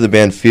the rest of the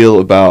band feel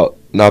about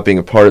not being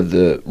a part of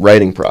the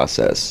writing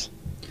process?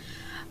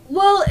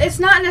 Well, it's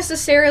not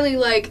necessarily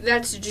like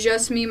that's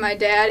just me and my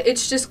dad.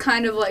 It's just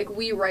kind of like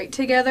we write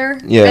together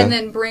and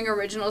then bring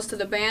originals to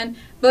the band.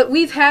 But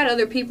we've had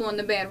other people in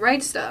the band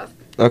write stuff.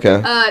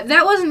 Okay.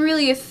 That wasn't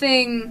really a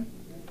thing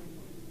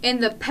in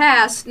the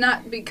past,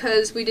 not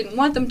because we didn't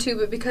want them to,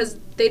 but because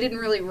they didn't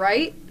really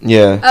write.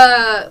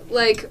 Yeah.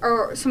 Like,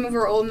 some of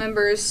our old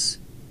members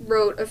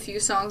wrote a few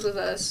songs with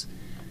us.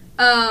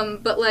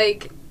 But,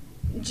 like,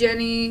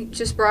 Jenny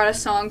just brought a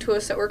song to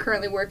us that we're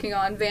currently working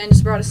on. Van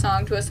just brought a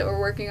song to us that we're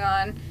working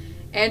on.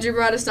 Andrew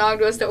brought a song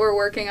to us that we're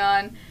working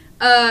on.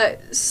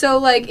 So,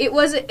 like,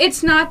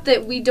 it's not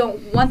that we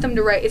don't want them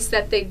to write, it's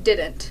that they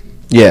didn't.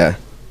 Yeah.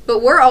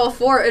 But we're all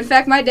for it. In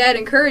fact, my dad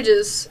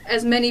encourages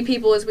as many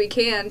people as we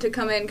can to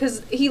come in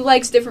because he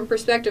likes different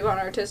perspective on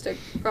artistic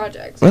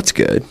projects. That's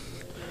good.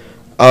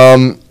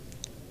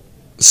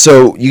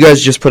 So you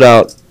guys just put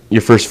out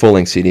your first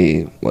full-length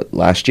CD,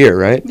 last year,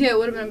 right? Yeah, it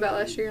would have been about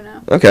last year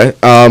now. Okay.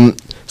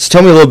 So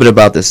tell me a little bit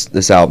about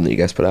this album that you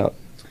guys put out.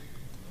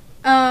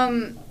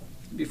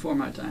 Before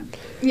my time.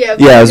 Yeah.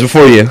 Yeah, it was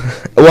before you.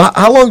 Well,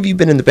 how long have you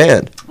been in the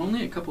band?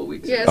 Only a couple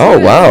weeks. Yeah. ago. Oh, only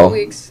been a wow. couple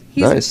weeks.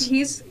 Nice.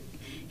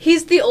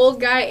 He's the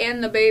old guy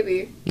and the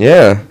baby.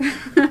 Yeah.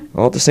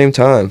 All at the same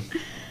time.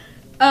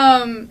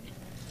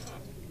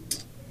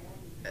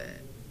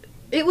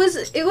 It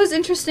was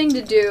interesting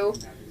to do,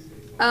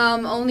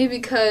 only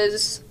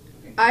because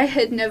I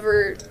had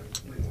never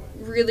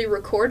really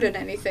recorded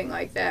anything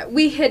like that.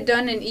 We had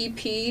done an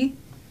EP,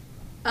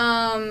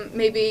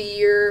 maybe a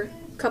year,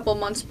 couple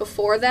months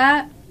before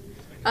that,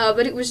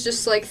 but it was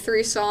just like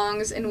 3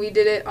 songs, and we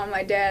did it on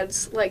my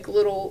dad's like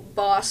little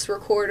Boss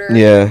recorder.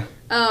 Yeah.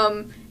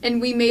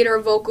 And we made our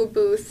vocal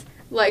booth,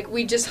 like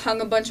we just hung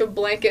a bunch of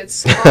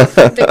blankets off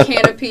the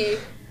canopy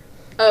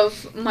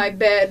of my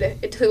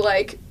bed to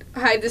like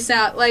hide the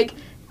sound. Like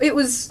it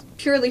was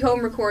purely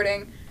home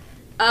recording.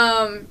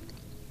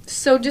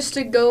 So just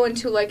to go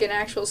into like an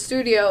actual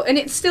studio, and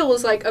it still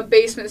was like a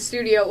basement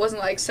studio. It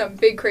wasn't like some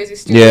big crazy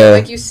studio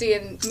like you see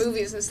in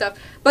movies and stuff.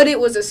 But it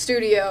was a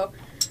studio,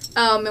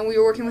 and we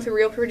were working with a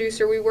real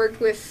producer. We worked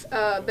with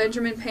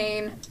Benjamin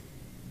Payne,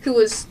 who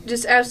was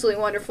just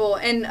absolutely wonderful.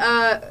 And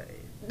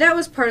that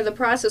was part of the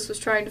process, was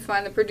trying to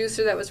find the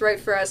producer that was right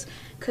for us,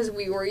 because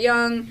we were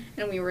young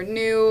and we were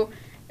new,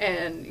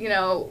 and you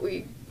know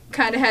we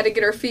kind of had to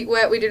get our feet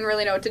wet. We didn't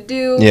really know what to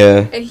do.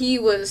 Yeah. And he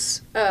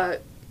was.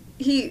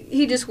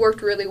 He just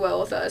worked really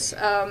well with us.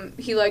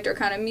 He liked our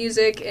kind of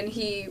music, and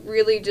he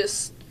really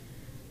just,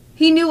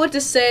 he knew what to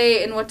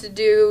say and what to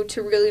do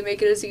to really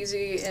make it as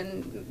easy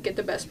and get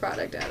the best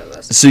product out of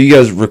us. So you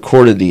guys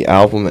recorded the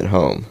album at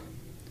home?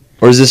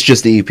 Or is this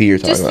just the EP you're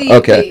talking Just about? the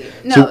EP. Okay.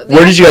 No, So the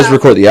where did you guys actual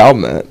record the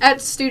album at?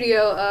 At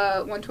Studio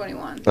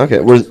 121. Okay,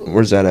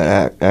 where's that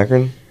at?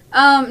 Akron?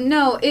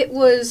 No, it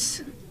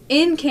was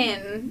in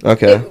Canton.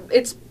 Okay.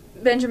 It's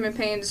Benjamin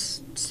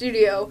Payne's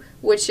studio,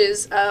 which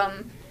is,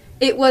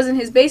 it was in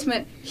his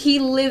basement. He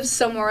lives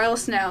somewhere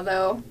else now,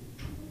 though,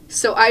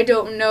 so I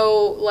don't know,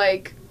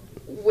 like,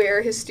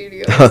 where his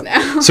studio is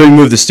now. So he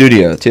moved the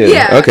studio, too?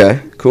 Yeah.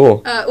 Okay,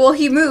 cool. Well,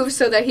 he moved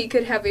so that he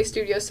could have a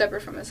studio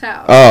separate from his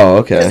house. Oh,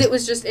 okay. Because it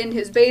was just in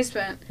his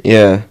basement.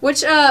 Yeah.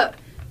 Which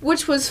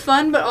was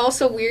fun, but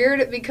also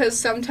weird, because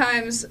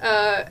sometimes,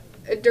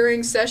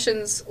 during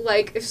sessions,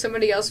 like, if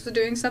somebody else was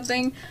doing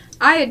something,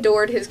 I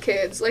adored his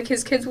kids. Like,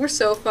 his kids were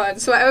so fun.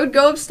 So I would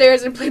go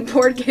upstairs and play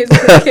board games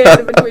with his kids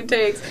in between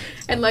takes,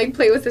 and, like,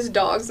 play with his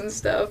dogs and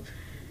stuff.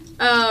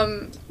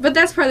 But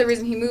that's part of the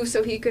reason he moved,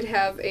 so he could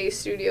have a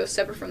studio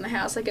separate from the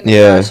house, like in the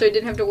garage, so he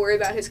didn't have to worry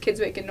about his kids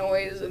making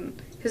noise and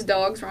his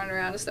dogs running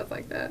around and stuff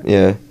like that.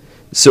 Yeah.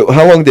 So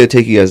how long did it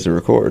take you guys to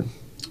record?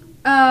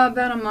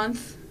 About a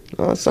month.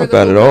 Oh, that's not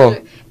bad at all.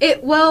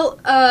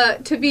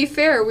 To be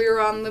fair, we were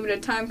on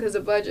limited time because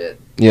of budget.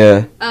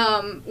 Yeah.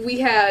 We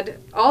had,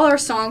 all our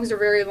songs are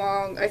very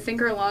long. I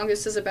think our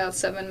longest is about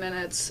 7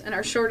 minutes, and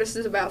our shortest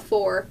is about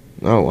 4.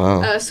 Oh,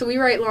 wow. So we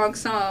write long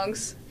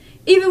songs.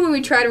 Even when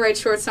we try to write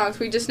short songs,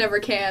 we just never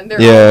can. They're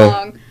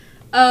all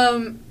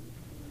long.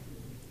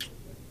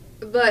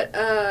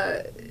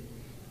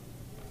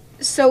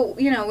 So,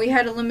 you know, we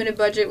had a limited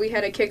budget. We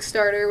had a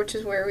Kickstarter, which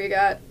is where we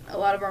got a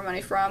lot of our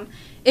money from.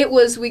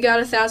 We got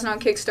 1,000 on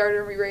Kickstarter,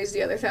 and we raised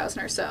the other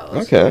 1,000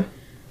 ourselves. Okay.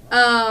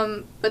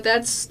 But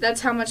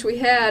that's how much we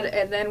had,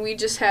 and then we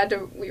just had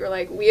to, we were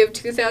like, we have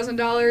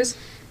 $2,000,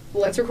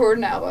 let's record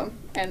an album,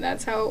 and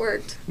that's how it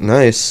worked.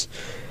 Nice.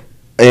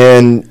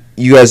 And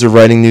you guys are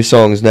writing new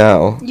songs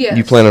now. Yes.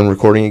 You plan on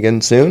recording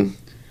again soon?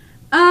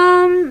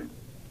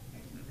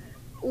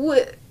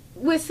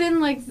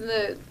 Within, like,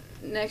 the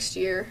next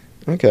year.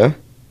 Okay.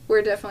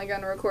 We're definitely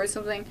going to record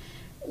something.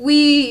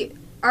 We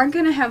aren't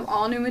going to have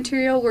all new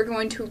material. We're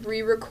going to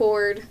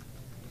re-record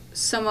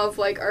some of,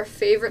 like, our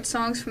favorite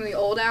songs from the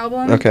old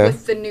album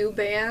with the new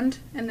band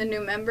and the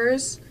new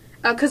members.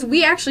 Because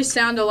we actually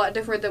sound a lot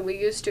different than we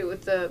used to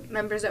with the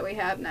members that we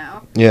have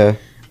now. Yeah.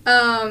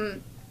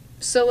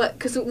 So,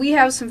 because we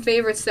have some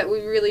favorites that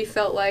we really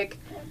felt like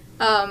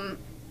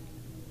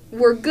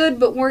were good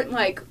but weren't,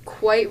 like,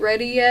 quite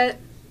ready yet.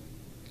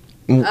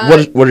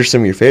 What are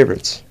some of your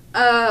favorites?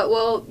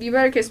 Well, You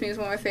Better Kiss Me is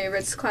one of my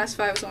favorites. Class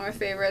 5 is one of my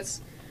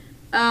favorites.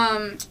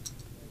 And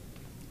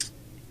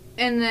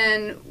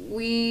then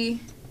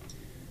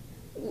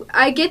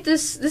I get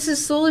this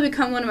has slowly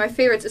become one of my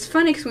favorites. It's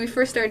funny because when we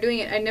first started doing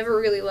it, I never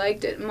really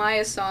liked it.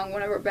 Maya's song,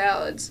 one of our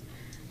ballads.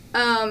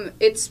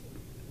 It's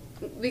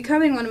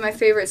becoming one of my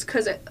favorites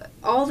because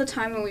all the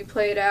time when we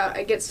play it out,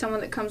 I get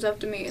someone that comes up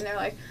to me and they're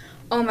like,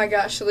 oh my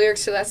gosh, the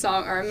lyrics to that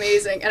song are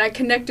amazing, and I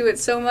connect to it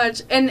so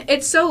much. And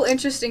it's so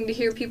interesting to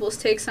hear people's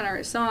takes on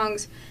our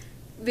songs,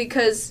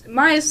 because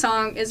Maya's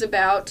song is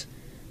about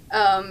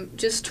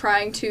just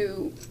trying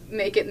to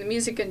make it in the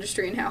music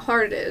industry and how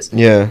hard it is.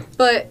 Yeah.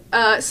 But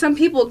some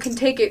people can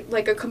take it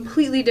like a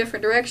completely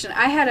different direction.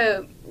 I had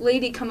a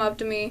lady come up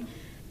to me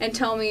and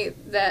tell me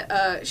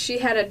that she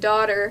had a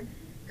daughter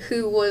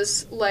who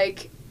was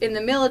like in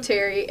the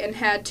military and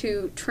had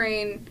to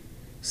train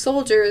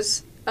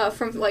soldiers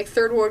from like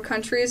third world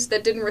countries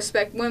that didn't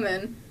respect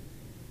women.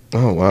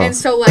 Oh, wow. And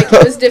so like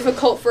it was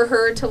difficult for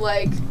her to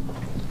like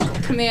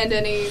command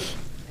any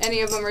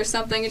of them or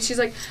something, and she's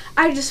like,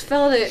 I just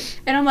felt it,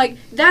 and I'm like,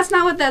 that's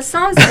not what that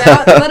song's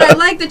about, but I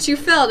like that you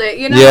felt it,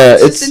 you know. Yeah,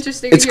 it's just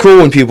interesting. It's cool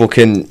when people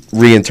can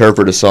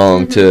reinterpret a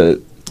song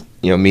to,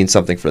 mean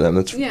something for them.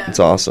 It's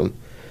awesome.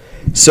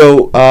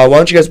 So why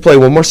don't you guys play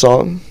one more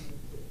song?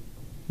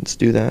 Let's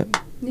do that.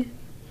 Yeah.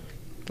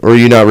 Or are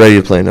you not ready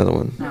to play another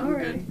one? No, I'm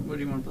good. What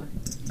do you want to play?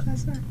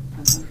 That's fine.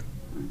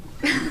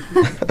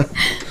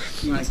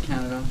 You want to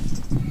count it off?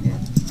 Yeah.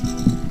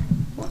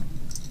 1,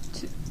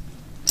 2,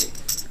 3,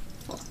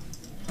 4.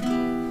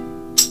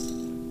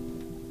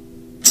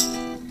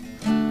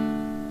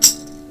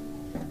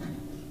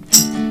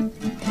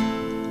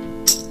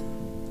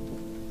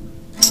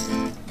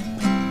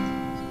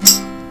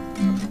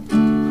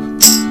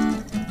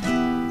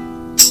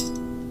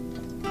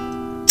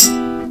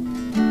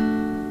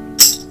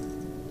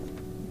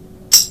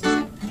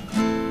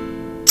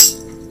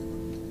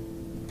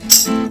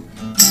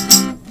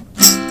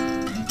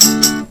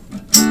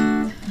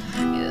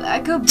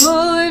 Like a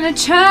bull in a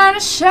china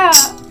shop,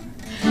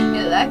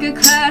 you're like a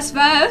class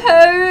 5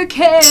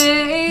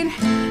 hurricane.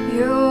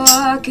 You're a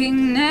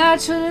walking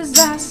natural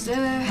disaster.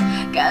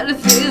 Got a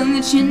feeling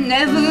that you're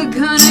never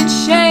gonna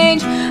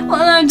change.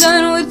 Well, I'm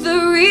done with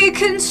the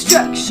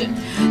reconstruction,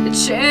 the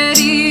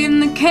charity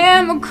and the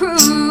camel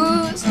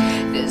cruise.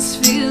 This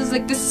feels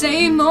like the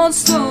same old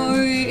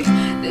story.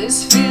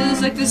 This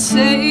feels like the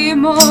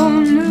same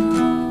old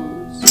news.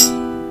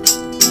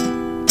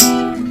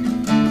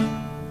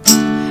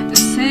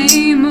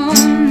 Same old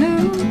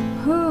news.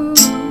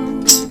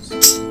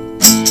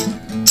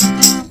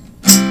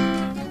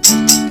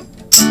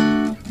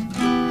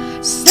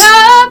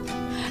 Stop,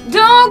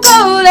 don't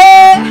go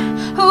there.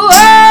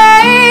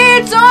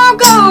 Wait, don't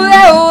go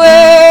that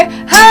way.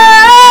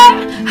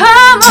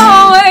 I'm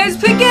always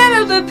picking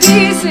up the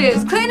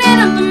pieces, cleaning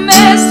up the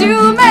mess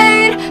you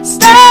made.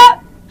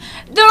 Stop,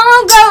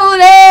 don't go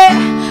there.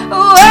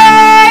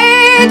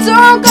 Wait,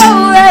 don't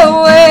go that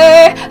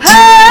way.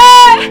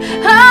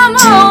 I'm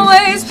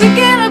always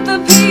picking up the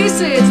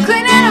pieces,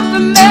 cleaning up the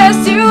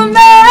mess you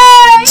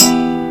made.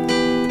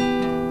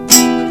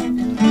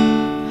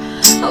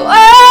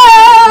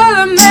 Oh,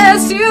 the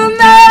mess you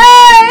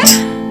made.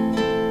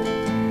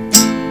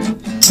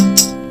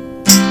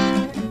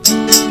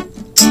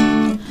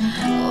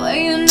 Well,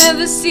 you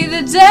never see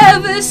the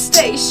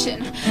devastation,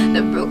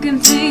 the broken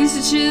things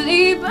that you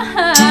leave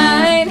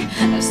behind.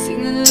 I've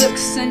seen the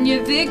looks on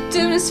your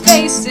victims'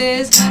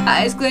 faces,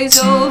 eyes glaze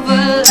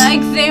over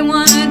like they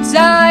wanna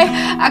die.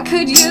 I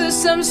could use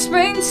some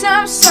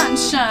springtime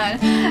sunshine,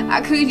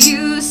 I could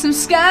use some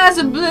skies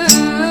of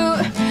blue.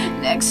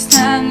 Next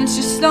time that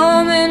you're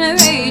storming and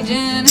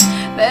raging,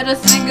 better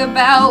think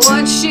about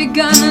what you're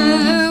gonna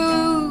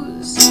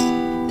lose.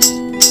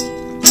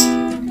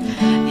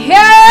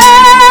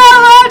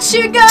 Yeah, what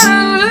you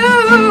gonna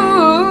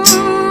lose.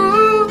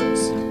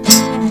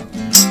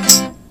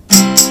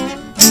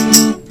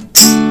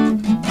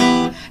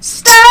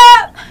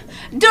 Stop,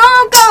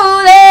 don't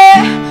go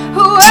there.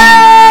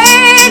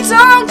 Wait,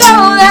 don't go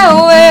that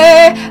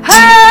way.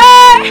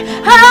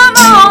 I'm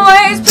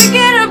always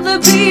picking up the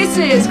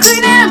pieces,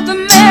 cleaning up the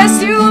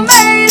mess you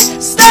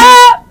made.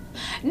 Stop,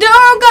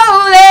 don't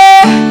go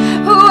there.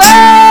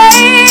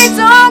 Wait,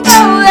 don't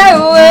go that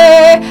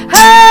way.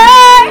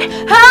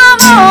 I'm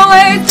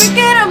always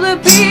picking up the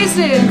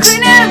pieces,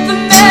 cleaning up the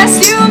mess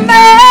you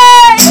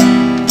made.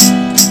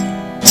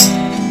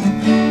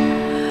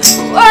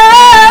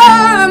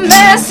 Whoa, the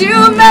mess you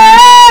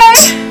made.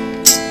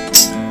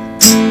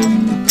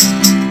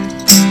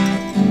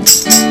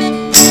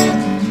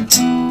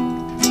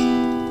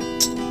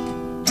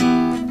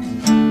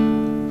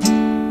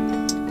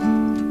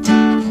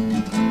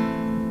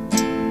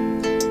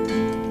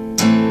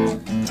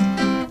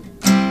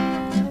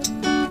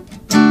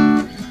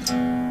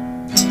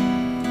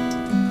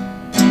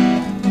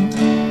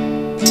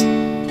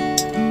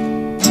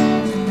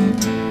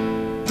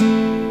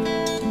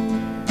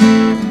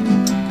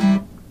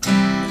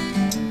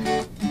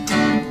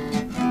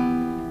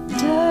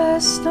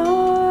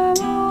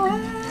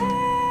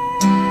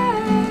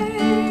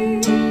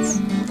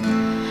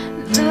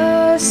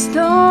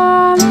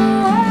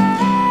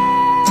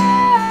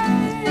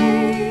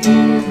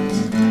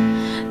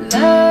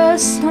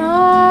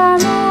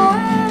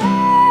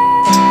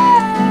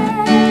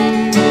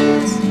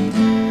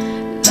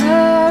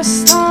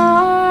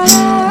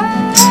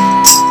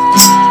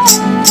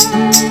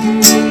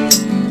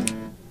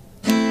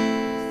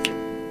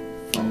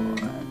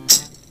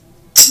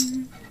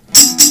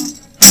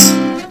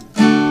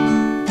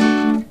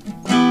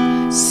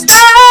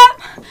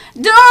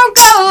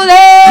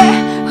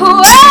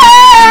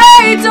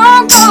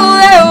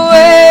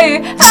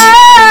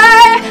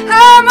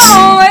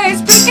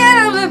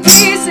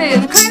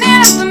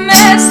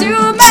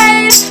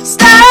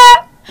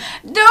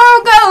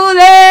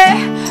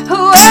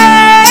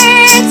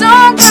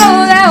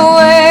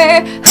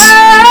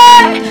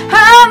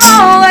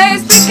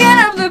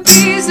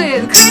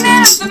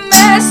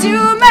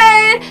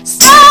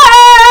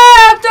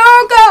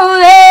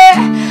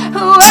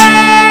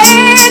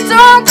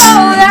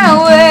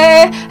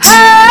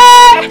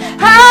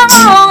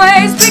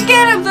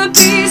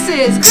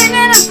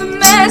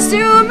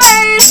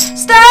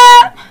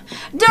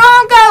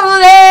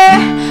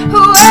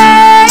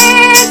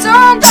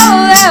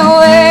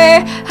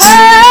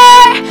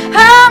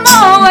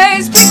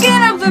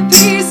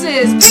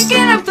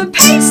 the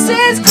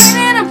pieces,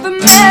 cleaning up the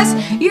mess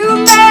you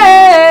made.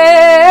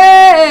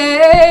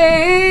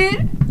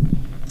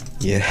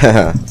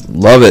 Yeah,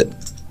 love it.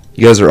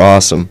 You guys are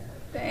awesome.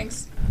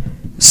 Thanks.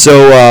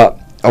 So,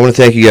 I want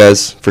to thank you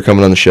guys for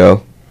coming on the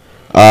show.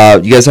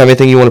 You guys have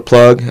anything you want to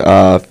plug?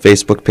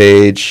 Facebook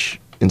page,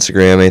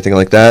 Instagram, anything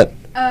like that?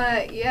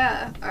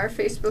 Yeah, our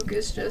Facebook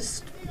is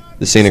just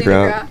The Scenic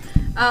Route.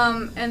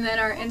 And then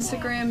our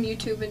Instagram,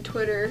 YouTube, and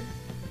Twitter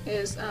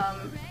is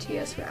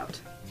TS Route.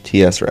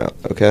 TS Route,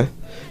 okay.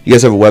 You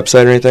guys have a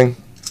website or anything?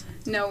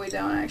 No, we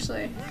don't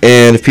actually.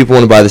 And if people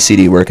want to buy the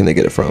CD, where can they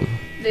get it from?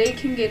 They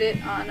can get it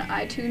on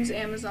iTunes,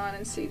 Amazon,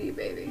 and CD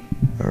Baby.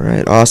 All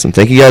right, awesome.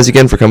 Thank you guys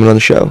again for coming on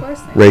the show. Of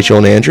course, Rachel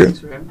and Andrew.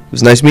 It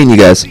was nice meeting you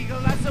guys.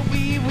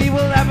 We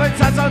will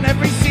advertise on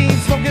every scene,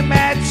 smoking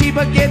mad cheap,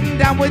 but getting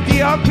down with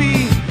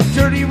DRP.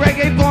 Dirty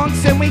reggae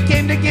bunks, and we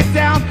came to get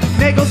down.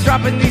 Nagels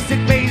dropping these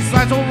sick bass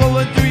lines, all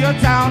rolling through your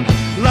town.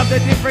 Love the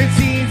different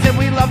scenes, and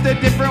we love the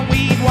different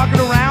weed. Walking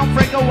around,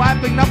 Franco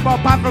wiping up our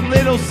pot from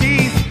little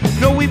seeds.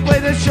 Know we play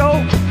the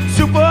show,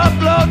 super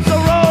upload, so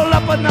roll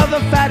up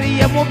another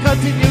fatty, and we'll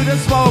continue to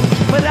smoke.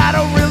 But I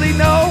don't really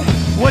know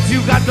what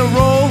you got to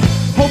roll.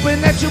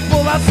 Hoping that you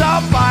pull out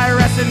some fire,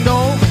 and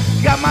no.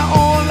 Got my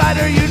own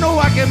lighter, you know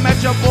I can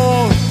match your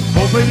bowl.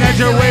 Hoping that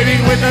you're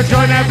waiting with a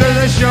joint after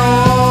the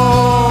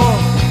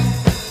show.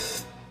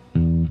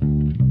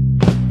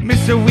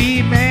 Mr.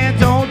 Weed Man,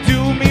 don't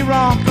do me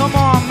wrong. Come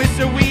on,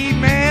 Mr. Weed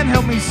Man,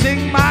 help me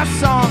sing my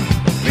song.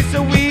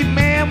 Mr. Weed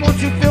Man,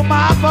 won't you fill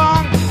my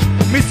bong?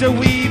 Mr.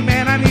 Weed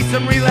Man, I need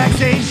some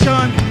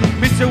relaxation.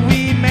 Mr.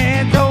 Weed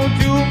Man, don't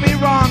do me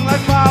wrong.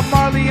 Like Bob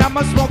Marley,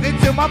 I'ma smoke it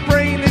till my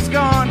brain is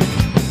gone.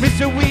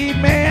 Mr. Weed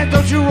Man,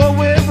 don't you roll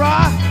with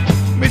rock?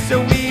 Mr.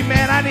 Weed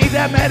Man, I need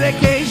that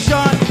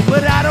medication,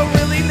 but I don't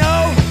really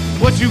know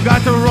what you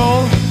got to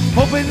roll.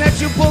 Hoping that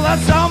you pull out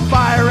some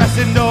fire,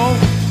 and no.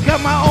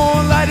 Got my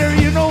own lighter,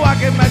 you know I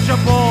can match a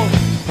bowl.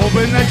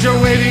 Hoping that you're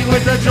waiting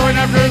with the joint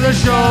after the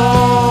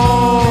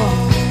show.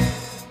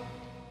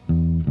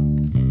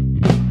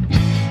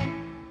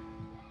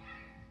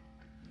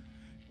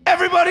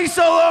 Everybody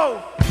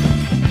solo!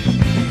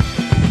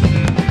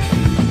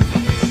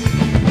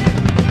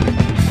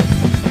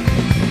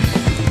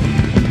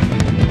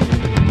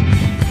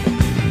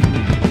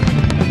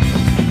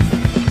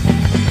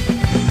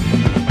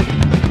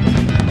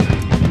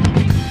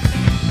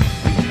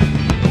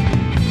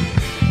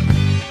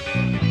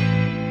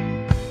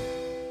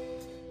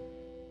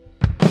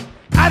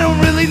 I don't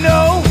really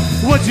know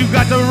what you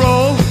got to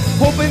roll.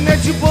 Hoping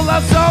that you pull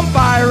out some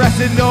fire,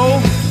 and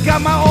no.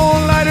 Got my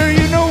own lighter,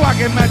 you know I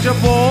can match a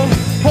bowl.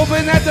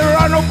 Hoping that there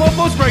are no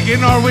bubbles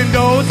breaking our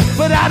windows.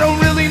 But I don't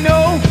really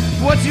know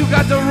what you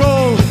got to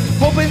roll.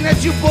 Hoping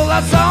that you pull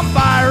out some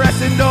fire,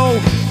 and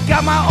no.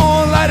 Got my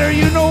own lighter,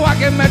 you know I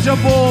can match a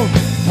bowl.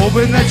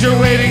 Hoping that you're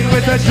waiting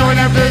with a joint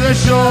after the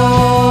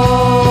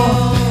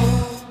show.